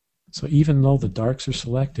 So even though the darks are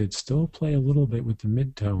selected, still play a little bit with the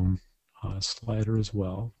mid-tone slider as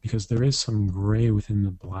well, because there is some gray within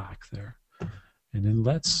the black there. And then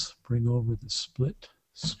let's bring over the split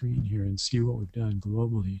screen here and see what we've done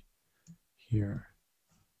globally here.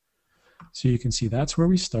 So you can see that's where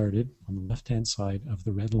we started on the left-hand side of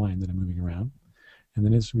the red line that I'm moving around. And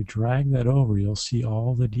then as we drag that over, you'll see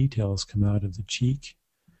all the details come out of the cheek,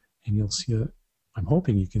 and you'll see, I'm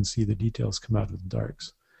hoping you can see the details come out of the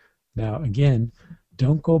darks. Now, again,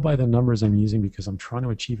 don't go by the numbers I'm using because I'm trying to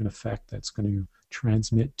achieve an effect that's going to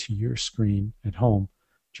transmit to your screen at home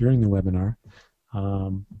during the webinar.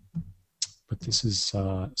 But this is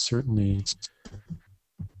certainly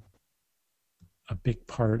a big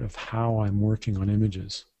part of how I'm working on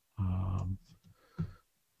images.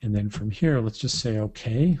 And then from here, let's just say,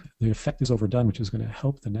 okay, the effect is overdone, which is going to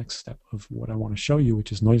help the next step of what I want to show you,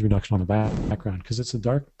 which is noise reduction on the background. Because it's a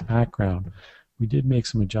dark background, we did make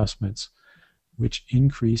some adjustments which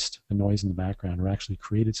increased the noise in the background, or actually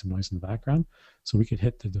created some noise in the background. So we could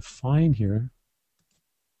hit the define here,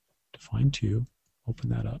 define 2, open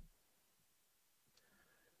that up.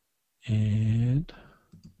 And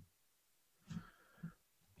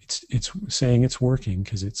it's saying it's working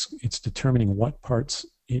because it's determining what parts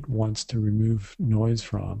it wants to remove noise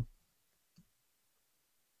from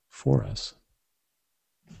for us.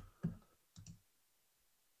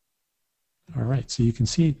 All right, so you can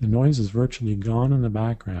see the noise is virtually gone in the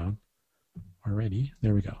background already.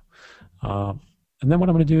 There we go. And then what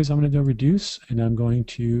I'm going to do is I'm going to do reduce, and I'm going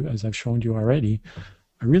to, as I've shown you already,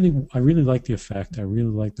 I really like the effect. I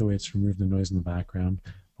really like the way it's removed the noise in the background.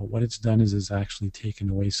 But what it's done is it's actually taken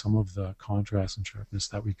away some of the contrast and sharpness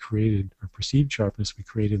that we created, or perceived sharpness we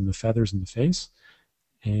created in the feathers in the face.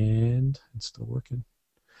 And it's still working.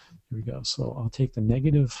 Here we go. So I'll take the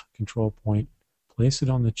negative control point, place it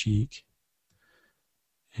on the cheek,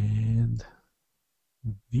 and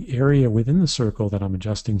the area within the circle that I'm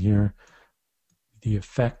adjusting here, the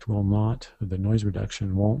effect will not, the noise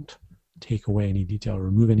reduction won't take away any detail,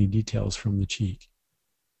 remove any details from the cheek.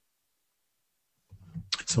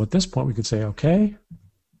 So at this point we could say okay,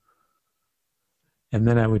 and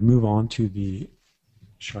then I would move on to the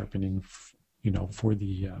sharpening, for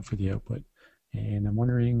the output. And I'm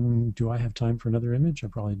wondering, do I have time for another image? I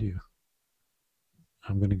probably do.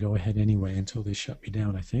 I'm going to go ahead anyway until they shut me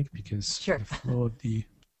down, I think, because Sure. the flow of the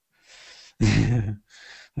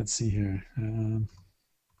let's see here.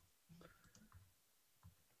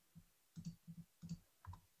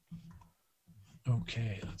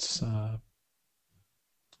 Okay, that's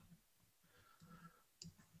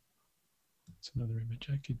another image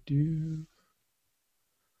I could do.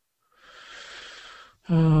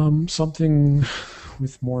 Something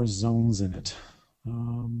with more zones in it.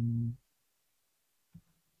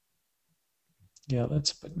 Yeah,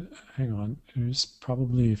 but hang on. There's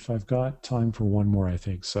probably, if I've got time for one more, I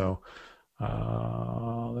think. So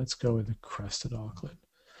let's go with the crested auklet.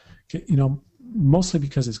 Okay, mostly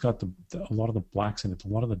because it's got a lot of the blacks in it, a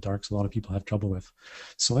lot of the darks a lot of people have trouble with.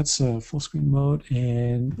 So let's full screen mode,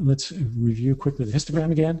 and let's review quickly the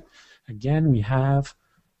histogram again. Again, we have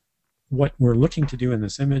what we're looking to do in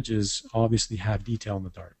this image is obviously have detail in the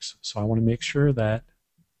darks. So I want to make sure that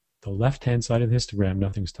the left-hand side of the histogram,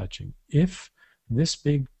 nothing's touching. If this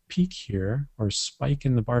big peak here, or spike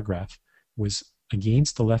in the bar graph, was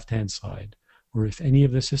against the left-hand side, or if any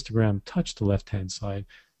of this histogram touched the left-hand side,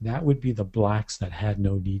 that would be the blacks that had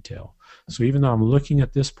no detail. So even though I'm looking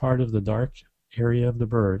at this part of the dark area of the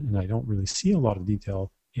bird, and I don't really see a lot of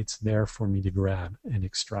detail, it's there for me to grab and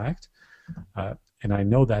extract. And I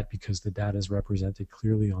know that because the data is represented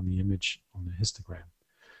clearly on the image on the histogram.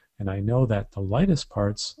 And I know that the lightest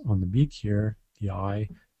parts on the beak here, the eye,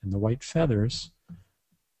 and the white feathers,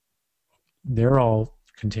 they're all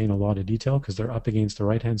contain a lot of detail because they're up against the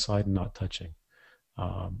right-hand side and not touching.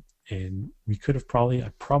 And we could have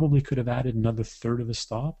I probably could have added another third of a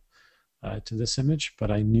stop to this image,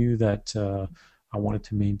 but I knew that I wanted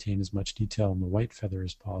to maintain as much detail in the white feather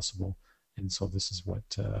as possible. And so this is what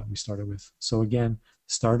we started with. So again,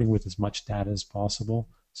 starting with as much data as possible,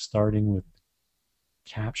 starting with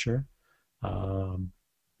capture,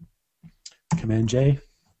 Command J,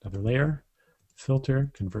 another layer, filter,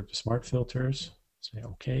 convert to smart filters, say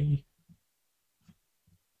OK.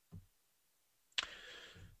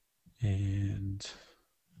 And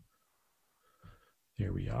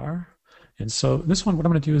there we are. And so this one, what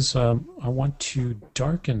I'm going to do is I want to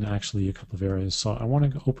darken actually a couple of areas. So I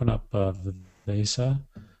want to open up the VESA.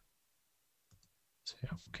 Say,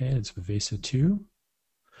 okay, it's VESA 2.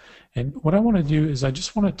 And what I want to do is I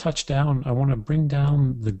just want to touch down, I want to bring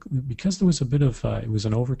down because there was a bit of, it was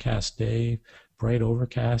an overcast day, bright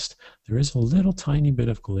overcast, there is a little tiny bit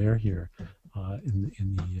of glare here in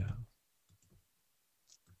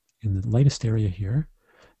the lightest area here.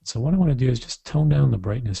 So what I want to do is just tone down the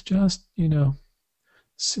brightness, just,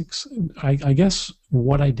 6. I guess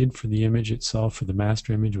what I did for the image itself, for the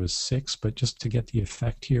master image, was 6, but just to get the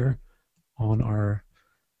effect here on our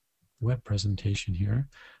web presentation here,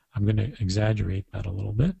 I'm going to exaggerate that a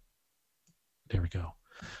little bit. There we go.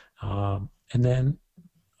 And then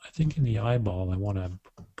I think in the eyeball, I want to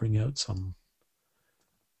bring out some,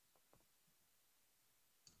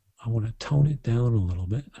 I want to tone it down a little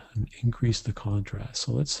bit and increase the contrast.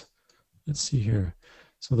 So let's see here.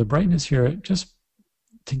 So the brightness here, just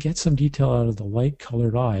to get some detail out of the light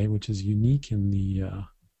colored eye, which is unique in the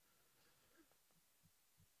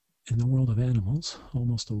in the world of animals,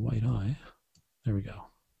 almost a white eye. There we go.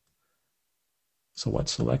 So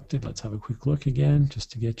what's selected? Let's have a quick look again,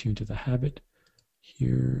 just to get you into the habit.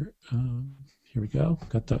 Here, here we go.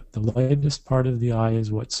 Got the lightest part of the eye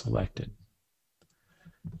is what's selected.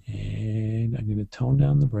 And I'm going to tone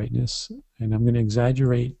down the brightness, and I'm going to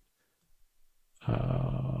exaggerate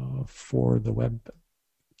for the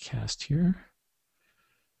webcast here.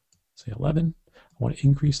 Say 11. I want to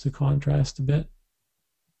increase the contrast a bit.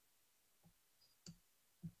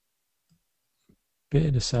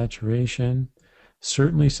 Bit of saturation.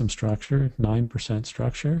 Certainly some structure, 9%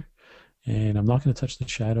 structure. And I'm not going to touch the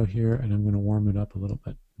shadow here, and I'm going to warm it up a little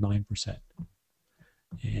bit, 9%.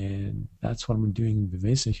 And that's what I'm doing in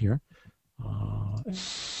Viveza here.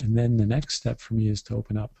 And then the next step for me is to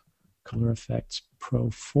open up Color Effects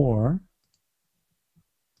Pro 4.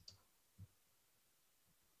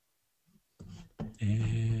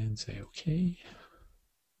 And say OK.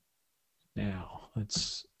 Now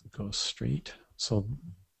let's go straight. So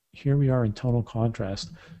here we are in tonal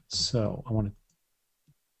contrast. So I want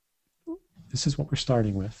to, this is what we're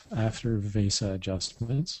starting with after Viveza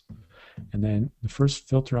adjustments. And then the first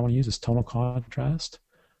filter I want to use is tonal contrast.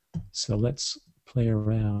 So let's play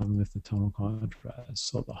around with the tonal contrast.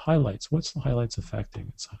 So the highlights, what's the highlights affecting?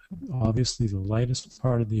 It's obviously the lightest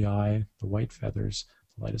part of the eye, the white feathers,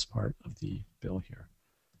 the lightest part of the bill here.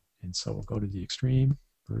 And so we'll go to the extreme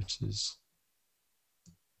versus,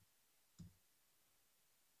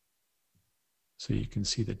 so you can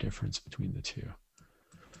see the difference between the two.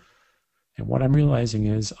 And what I'm realizing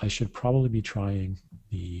is I should probably be trying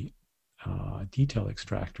the detail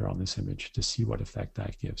extractor on this image to see what effect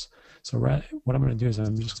that gives. So what I'm going to do is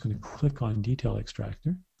I'm just going to click on detail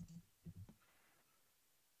extractor.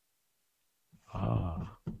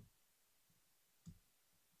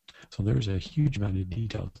 So there's a huge amount of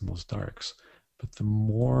detail in those darks, but the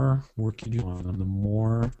more work you do on them, the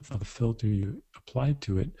more of a filter you apply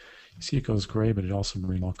to it, you see it goes gray, but it also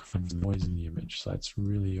brings all kinds of noise in the image. So that's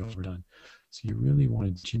really overdone. So you really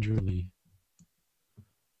want to gingerly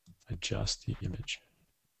adjust the image.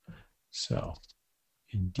 So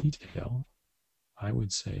in detail, I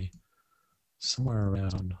would say somewhere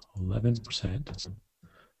around 11%.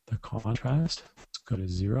 The contrast, let's go to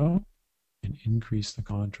 0 and increase the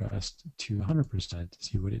contrast to 100% to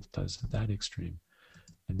see what it does at that extreme.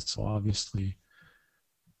 And so obviously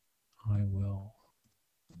I will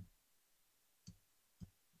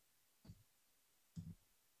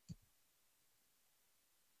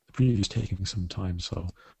the preview is taking some time, so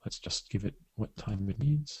let's just give it what time it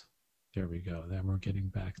needs. There we go. Then we're getting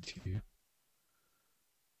back to you.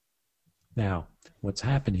 Now, what's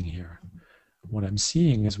happening here? What I'm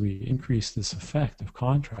seeing as we increase this effect of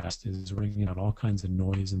contrast is bringing out all kinds of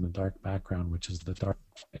noise in the dark background, which is the dark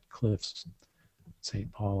cliffs,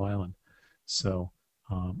 St. Paul Island. So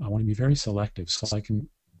I want to be very selective, so I can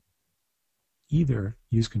either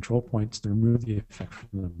use control points to remove the effect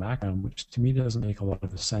from the background, which to me doesn't make a lot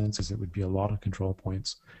of sense, as it would be a lot of control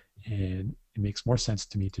points, and it makes more sense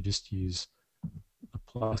to me to just use a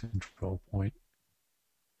plus control point.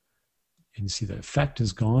 And you see the effect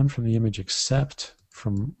is gone from the image except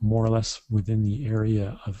from more or less within the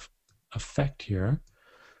area of effect here.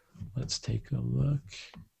 Let's take a look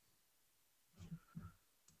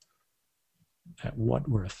at what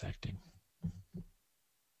we're affecting.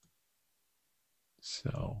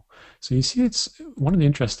 So you see, it's one of the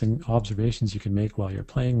interesting observations you can make while you're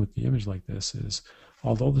playing with the image like this is,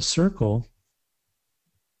 although the circle,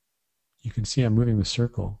 you can see I'm moving the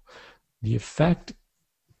circle, the effect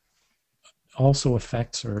also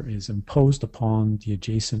affects or is imposed upon the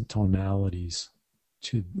adjacent tonalities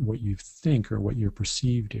to what you think or what your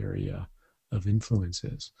perceived area of influence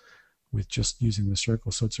is with just using the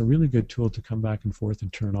circle. So it's a really good tool to come back and forth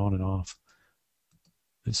and turn on and off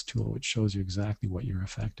this tool, which shows you exactly what you're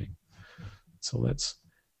affecting. So let's,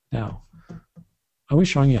 now, I was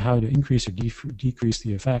showing you how to increase or decrease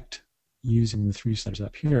the effect using the 3 steps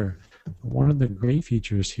up here. One of the great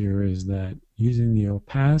features here is that using the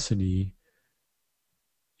opacity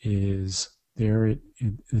is there at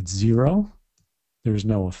 0, there's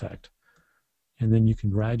no effect. And then you can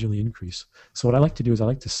gradually increase. So what I like to do is I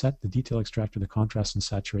like to set the detail extractor, the contrast and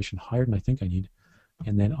saturation higher than I think I need,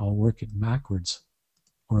 and then I'll work it backwards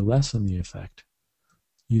or lessen the effect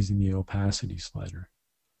using the opacity slider.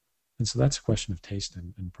 And so that's a question of taste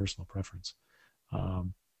and personal preference.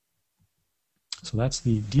 So that's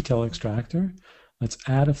the detail extractor. Let's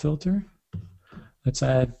add a filter. Let's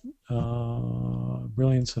add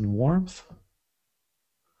brilliance and warmth.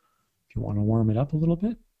 If you want to warm it up a little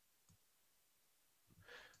bit.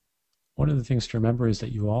 one of the things to remember is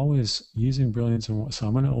that you always, using brilliance, and so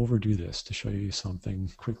I'm going to overdo this to show you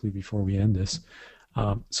something quickly before we end this.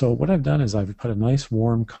 So what I've done is I've put a nice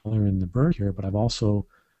warm color in the bird here, but I've also,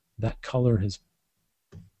 that color has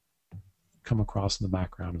come across in the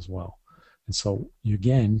background as well. And so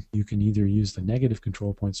again, you can either use the negative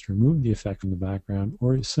control points to remove the effect from the background,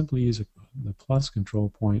 or simply use the plus control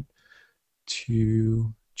point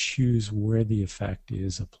to choose where the effect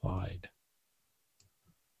is applied.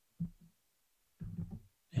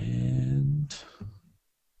 And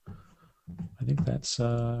I think that's,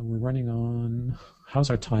 we're running on, how's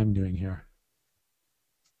our time doing here?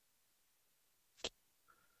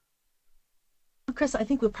 Chris, I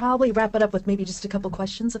think we'll probably wrap it up with maybe just a couple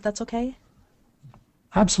questions, if that's okay.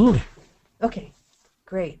 Absolutely. Okay,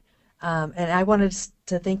 great. And I wanted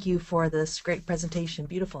to thank you for this great presentation.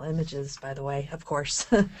 Beautiful images, by the way, of course.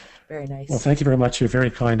 Very nice. Well, thank you very much. You're very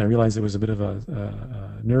kind. I realize it was a bit of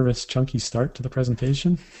a nervous, chunky start to the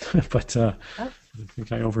presentation, but I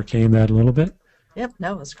think I overcame that a little bit. Yep,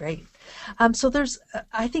 no, it was great. So there's,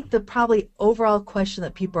 I think the probably overall question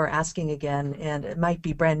that people are asking again, and it might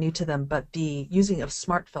be brand new to them, but the using of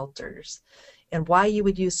smart filters and why you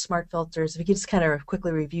would use smart filters. If you could just kind of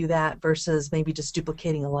quickly review that versus maybe just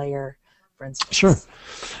duplicating a layer, for instance. Sure.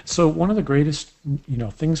 So one of the greatest,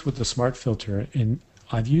 things with the smart filter, and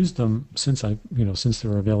I've used them since since they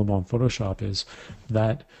were available on Photoshop, is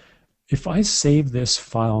that if I save this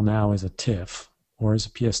file now as a TIFF or as a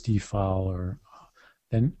PSD file,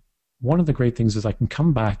 then one of the great things is I can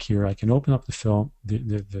come back here, I can open up the film,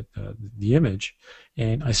 the image,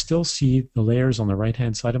 and I still see the layers on the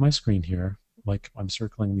right-hand side of my screen here, like I'm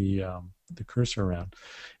circling the cursor around.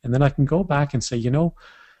 And then I can go back and say,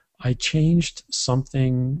 I changed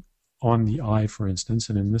something on the eye, for instance,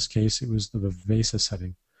 and in this case it was the Vivesa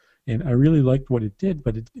setting. And I really liked what it did,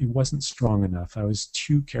 but it wasn't strong enough. I was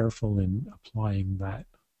too careful in applying that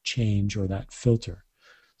change or that filter.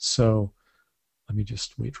 So let me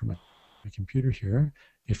just wait for my computer here.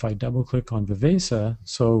 If I double click on Vivesa,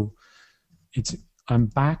 so I'm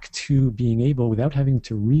back to being able, without having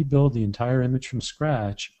to rebuild the entire image from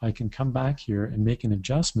scratch, I can come back here and make an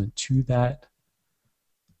adjustment to that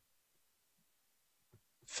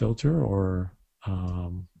filter or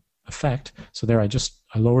effect. So there, I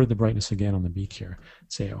lowered the brightness again on the beak here.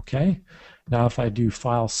 Say OK. Now if I do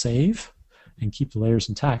File Save and keep the layers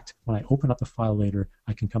intact, when I open up the file later,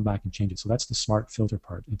 I can come back and change it. So that's the smart filter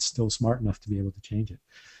part. It's still smart enough to be able to change it.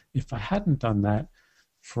 If I hadn't done that,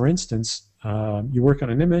 for instance, you work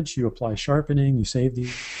on an image, you apply sharpening, you save the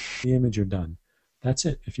image, you're done. That's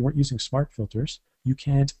it. If you weren't using smart filters, you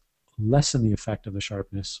can't lessen the effect of the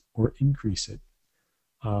sharpness or increase it.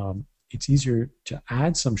 It's easier to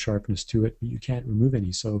add some sharpness to it, but you can't remove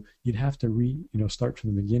any. So you'd have to start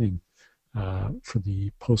from the beginning for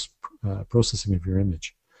the post-processing of your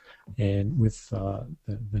image. And with the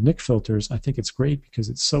NIC filters, I think it's great because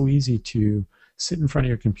it's so easy to sit in front of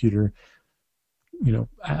your computer,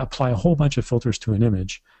 apply a whole bunch of filters to an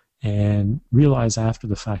image and realize after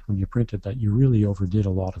the fact when you print it that you really overdid a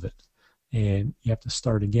lot of it. And you have to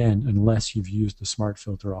start again unless you've used the smart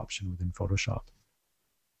filter option within Photoshop.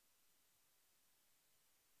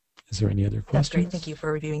 Is there any other questions? That's great. Thank you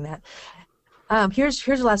for reviewing that. Here's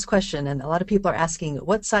the last question, and a lot of people are asking,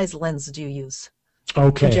 what size lens do you use?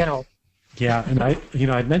 Okay. In general. Yeah, and I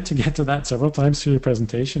meant to get to that several times through the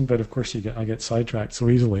presentation, but of course I get sidetracked so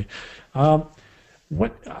easily. I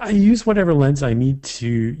use whatever lens I need to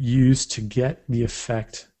use to get the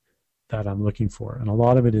effect that I'm looking for, and a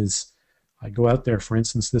lot of it is I go out there. For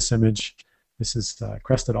instance, this image, this is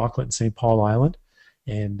Crested Auklet in St. Paul Island,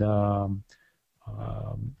 and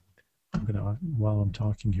I'm gonna, while I'm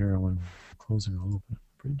talking here, when I'm closing, I'll open up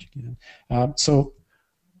the bridge again. So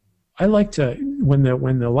I like to, when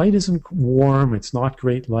the light isn't warm, it's not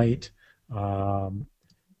great light.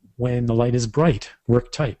 When the light is bright,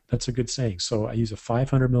 work tight. That's a good saying. So I use a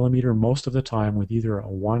 500 millimeter most of the time with either a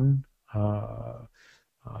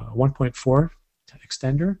 1.4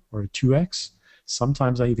 extender or a 2x.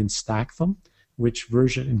 Sometimes I even stack them. Which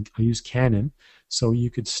version? I use Canon, so you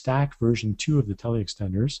could stack version 2 of the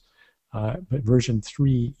teleextenders. But version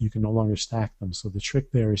 3, you can no longer stack them. So the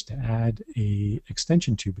trick there is to add a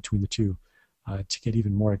extension tube between the two to get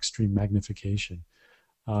even more extreme magnification.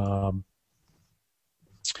 A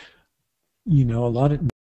lot of, for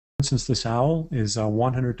instance, this owl is a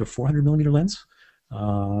 100 to 400 millimeter lens.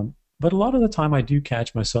 But a lot of the time I do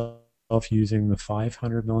catch myself using the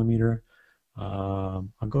 500 millimeter. I'll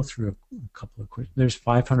go through a couple of quick. There's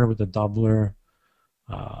 500 with a doubler.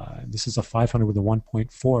 This is a 500 with a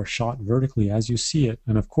 1.4 shot vertically as you see it.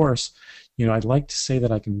 And of course, I'd like to say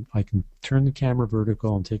that I can turn the camera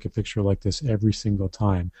vertical and take a picture like this every single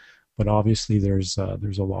time, but obviously there's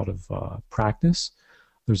a lot of practice.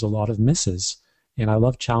 There's a lot of misses, and I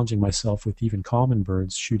love challenging myself with even common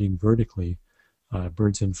birds shooting vertically,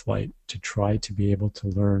 birds in flight, to try to be able to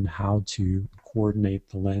learn how to coordinate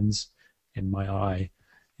the lens and my eye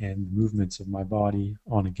and the movements of my body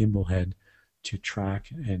on a gimbal head to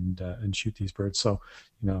track and shoot these birds. So,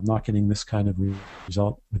 I'm not getting this kind of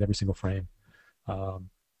result with every single frame. Um,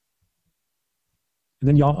 and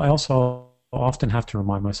then I also often have to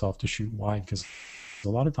remind myself to shoot wide, because a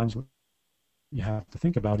lot of times what you have to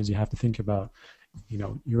think about is you have to think about,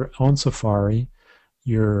 you're on safari,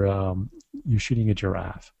 you're shooting a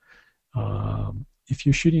giraffe. If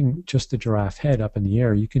you're shooting just the giraffe head up in the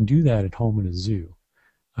air, you can do that at home in a zoo.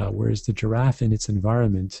 Whereas the giraffe in its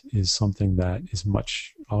environment is something that is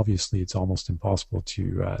obviously it's almost impossible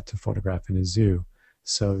to photograph in a zoo.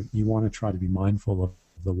 So you want to try to be mindful of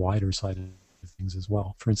the wider side of things as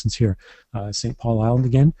well. For instance, here, St. Paul Island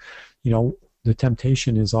again, the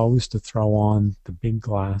temptation is always to throw on the big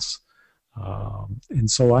glass. And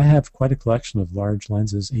so I have quite a collection of large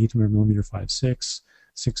lenses, 800 millimeter 5.6,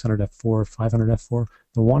 600 f4, 500 f4.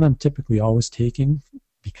 The one I'm typically always taking,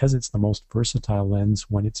 because it's the most versatile lens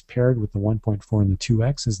when it's paired with the 1.4 and the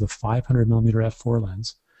 2x, is the 500 millimeter f4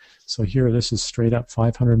 lens. So here, this is straight up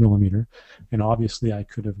 500 millimeter, and obviously I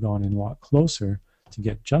could have gone in a lot closer to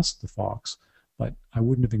get just the fox, but I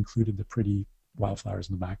wouldn't have included the pretty wildflowers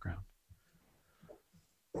in the background.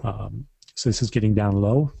 So this is getting down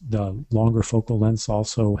low. The longer focal lengths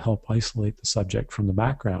also help isolate the subject from the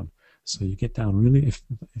background. So you get down really, if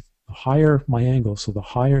the higher my angle, so the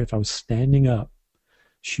higher, if I was standing up,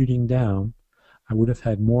 shooting down, I would have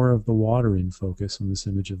had more of the water in focus in this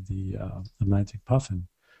image of the Atlantic puffin.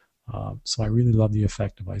 So I really love the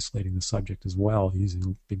effect of isolating the subject as well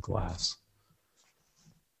using big glass.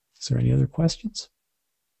 Is there any other questions?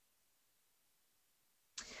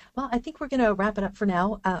 Well, I think we're going to wrap it up for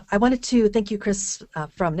now. I wanted to thank you, Chris,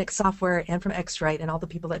 from Nix Software and from X-Rite, and all the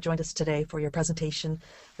people that joined us today for your presentation.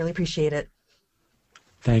 Really appreciate it.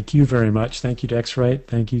 Thank you very much. Thank you to X-Rite.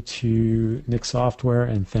 Thank you to Nix Software,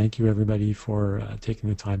 and thank you everybody for taking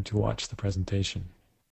the time to watch the presentation.